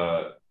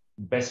 the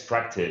best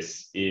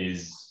practice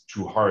is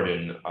to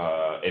harden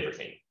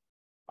everything.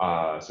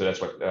 So that's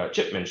what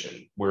Chip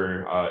mentioned,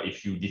 where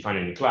if you define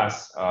a new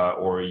class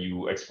or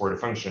you export a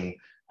function,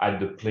 at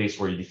the place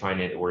where you define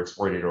it or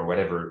export it or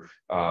whatever,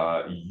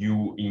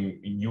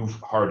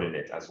 you've hardened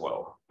it as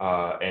well.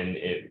 And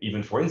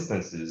even for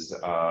instances,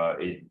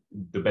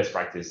 the best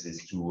practice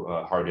is to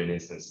harden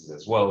instances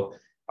as well,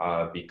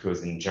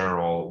 because in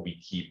general, we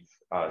keep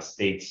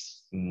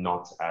states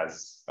not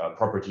as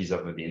properties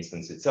of the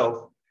instance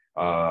itself,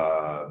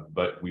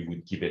 but we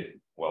would keep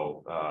it,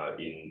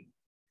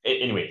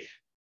 anyway.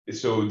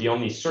 So the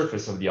only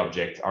surface of the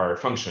object are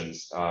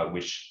functions,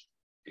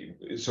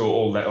 so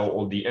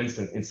all the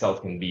instance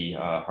itself can be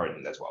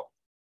hardened as well.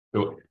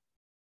 So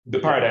the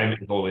paradigm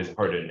is always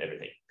harden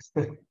everything.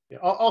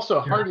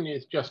 Also, harden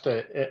is just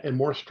a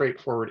more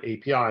straightforward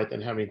API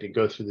than having to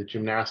go through the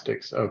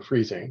gymnastics of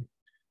freezing,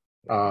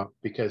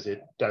 because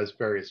it does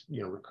various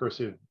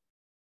recursive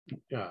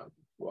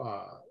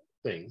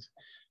things.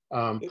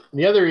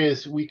 The other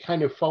is we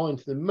kind of fall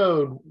into the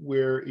mode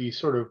where you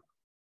sort of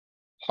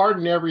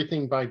harden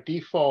everything by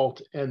default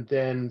and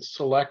then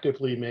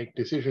selectively make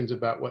decisions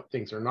about what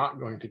things are not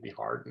going to be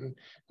hardened,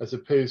 as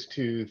opposed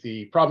to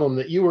the problem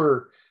that you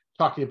were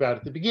talking about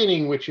at the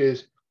beginning, which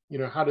is,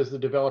 how does the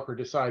developer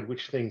decide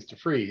which things to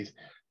freeze?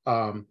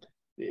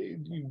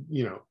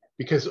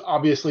 Because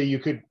obviously you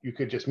could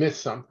just miss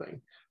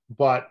something,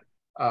 but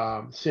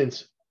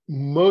since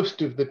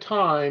most of the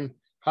time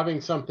having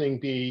something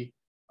be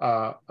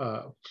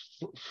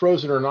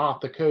frozen or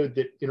not, the code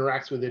that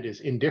interacts with it is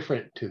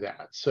indifferent to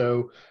that.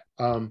 So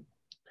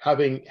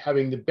having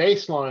the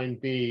baseline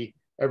be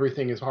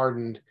everything is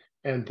hardened,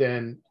 and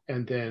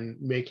then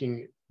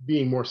making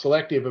being more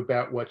selective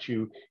about what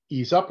you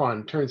ease up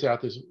on. Turns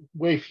out there's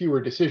way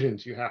fewer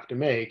decisions you have to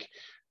make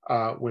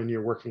when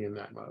you're working in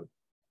that mode.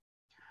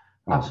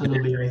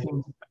 Absolutely.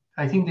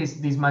 I think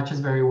this matches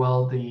very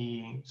well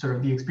the sort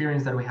of the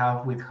experience that we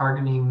have with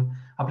hardening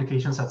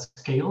applications at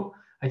scale.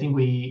 I think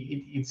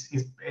it's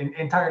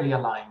entirely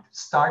aligned.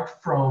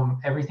 Start from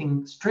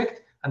everything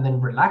strict and then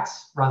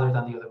relax rather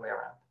than the other way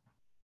around.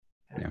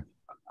 Yeah.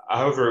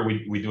 However,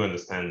 we do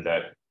understand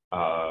that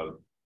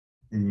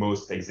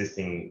most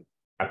existing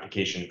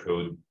application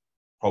code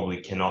probably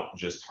cannot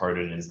just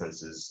harden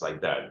instances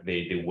like that.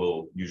 They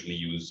will usually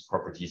use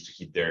properties to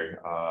keep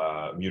their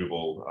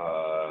mutable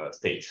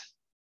state,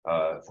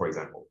 for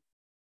example,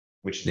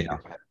 which yeah.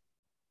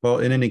 Well,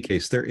 in any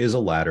case, there is a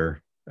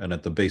ladder, and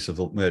at the base of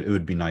it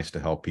would be nice to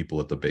help people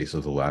at the base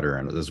of the ladder,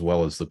 and as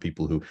well as the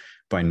people who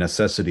by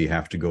necessity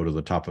have to go to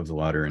the top of the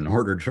ladder in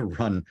order to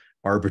run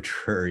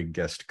arbitrary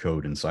guest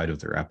code inside of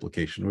their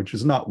application, which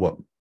is not what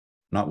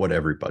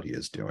everybody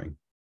is doing.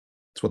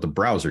 It's what the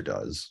browser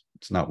does.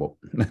 It's not what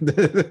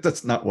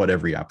that's not what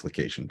every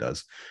application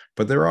does,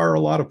 but there are a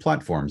lot of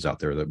platforms out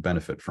there that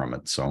benefit from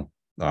it. So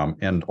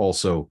and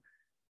also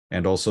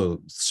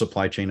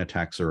supply chain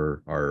attacks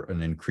are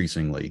an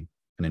increasingly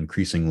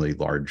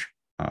large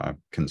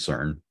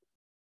concern.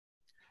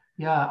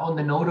 Yeah, on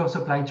the note of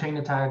supply chain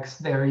attacks,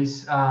 there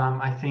is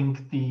I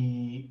think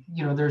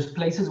there's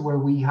places where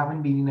we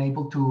haven't been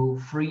able to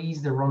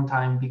freeze the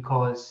runtime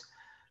because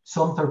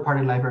some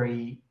third-party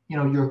library,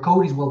 your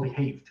code is well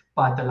behaved,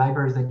 but the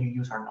libraries that you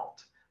use are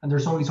not. And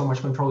there's only so much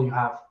control you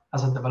have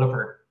as a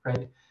developer,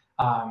 right?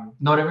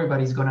 Not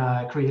everybody's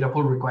gonna create a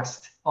pull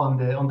request on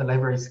the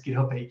library's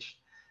GitHub page.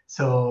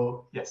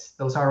 So yes,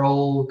 those are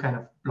all kind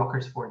of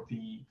blockers for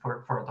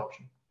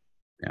adoption.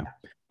 Yeah.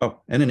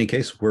 Oh, in any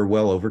case, we're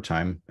well over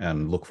time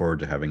and look forward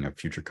to having a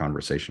future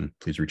conversation.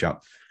 Please reach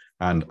out.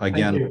 And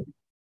again,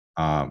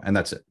 and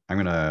that's it.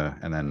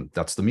 And then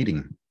that's the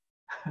meeting.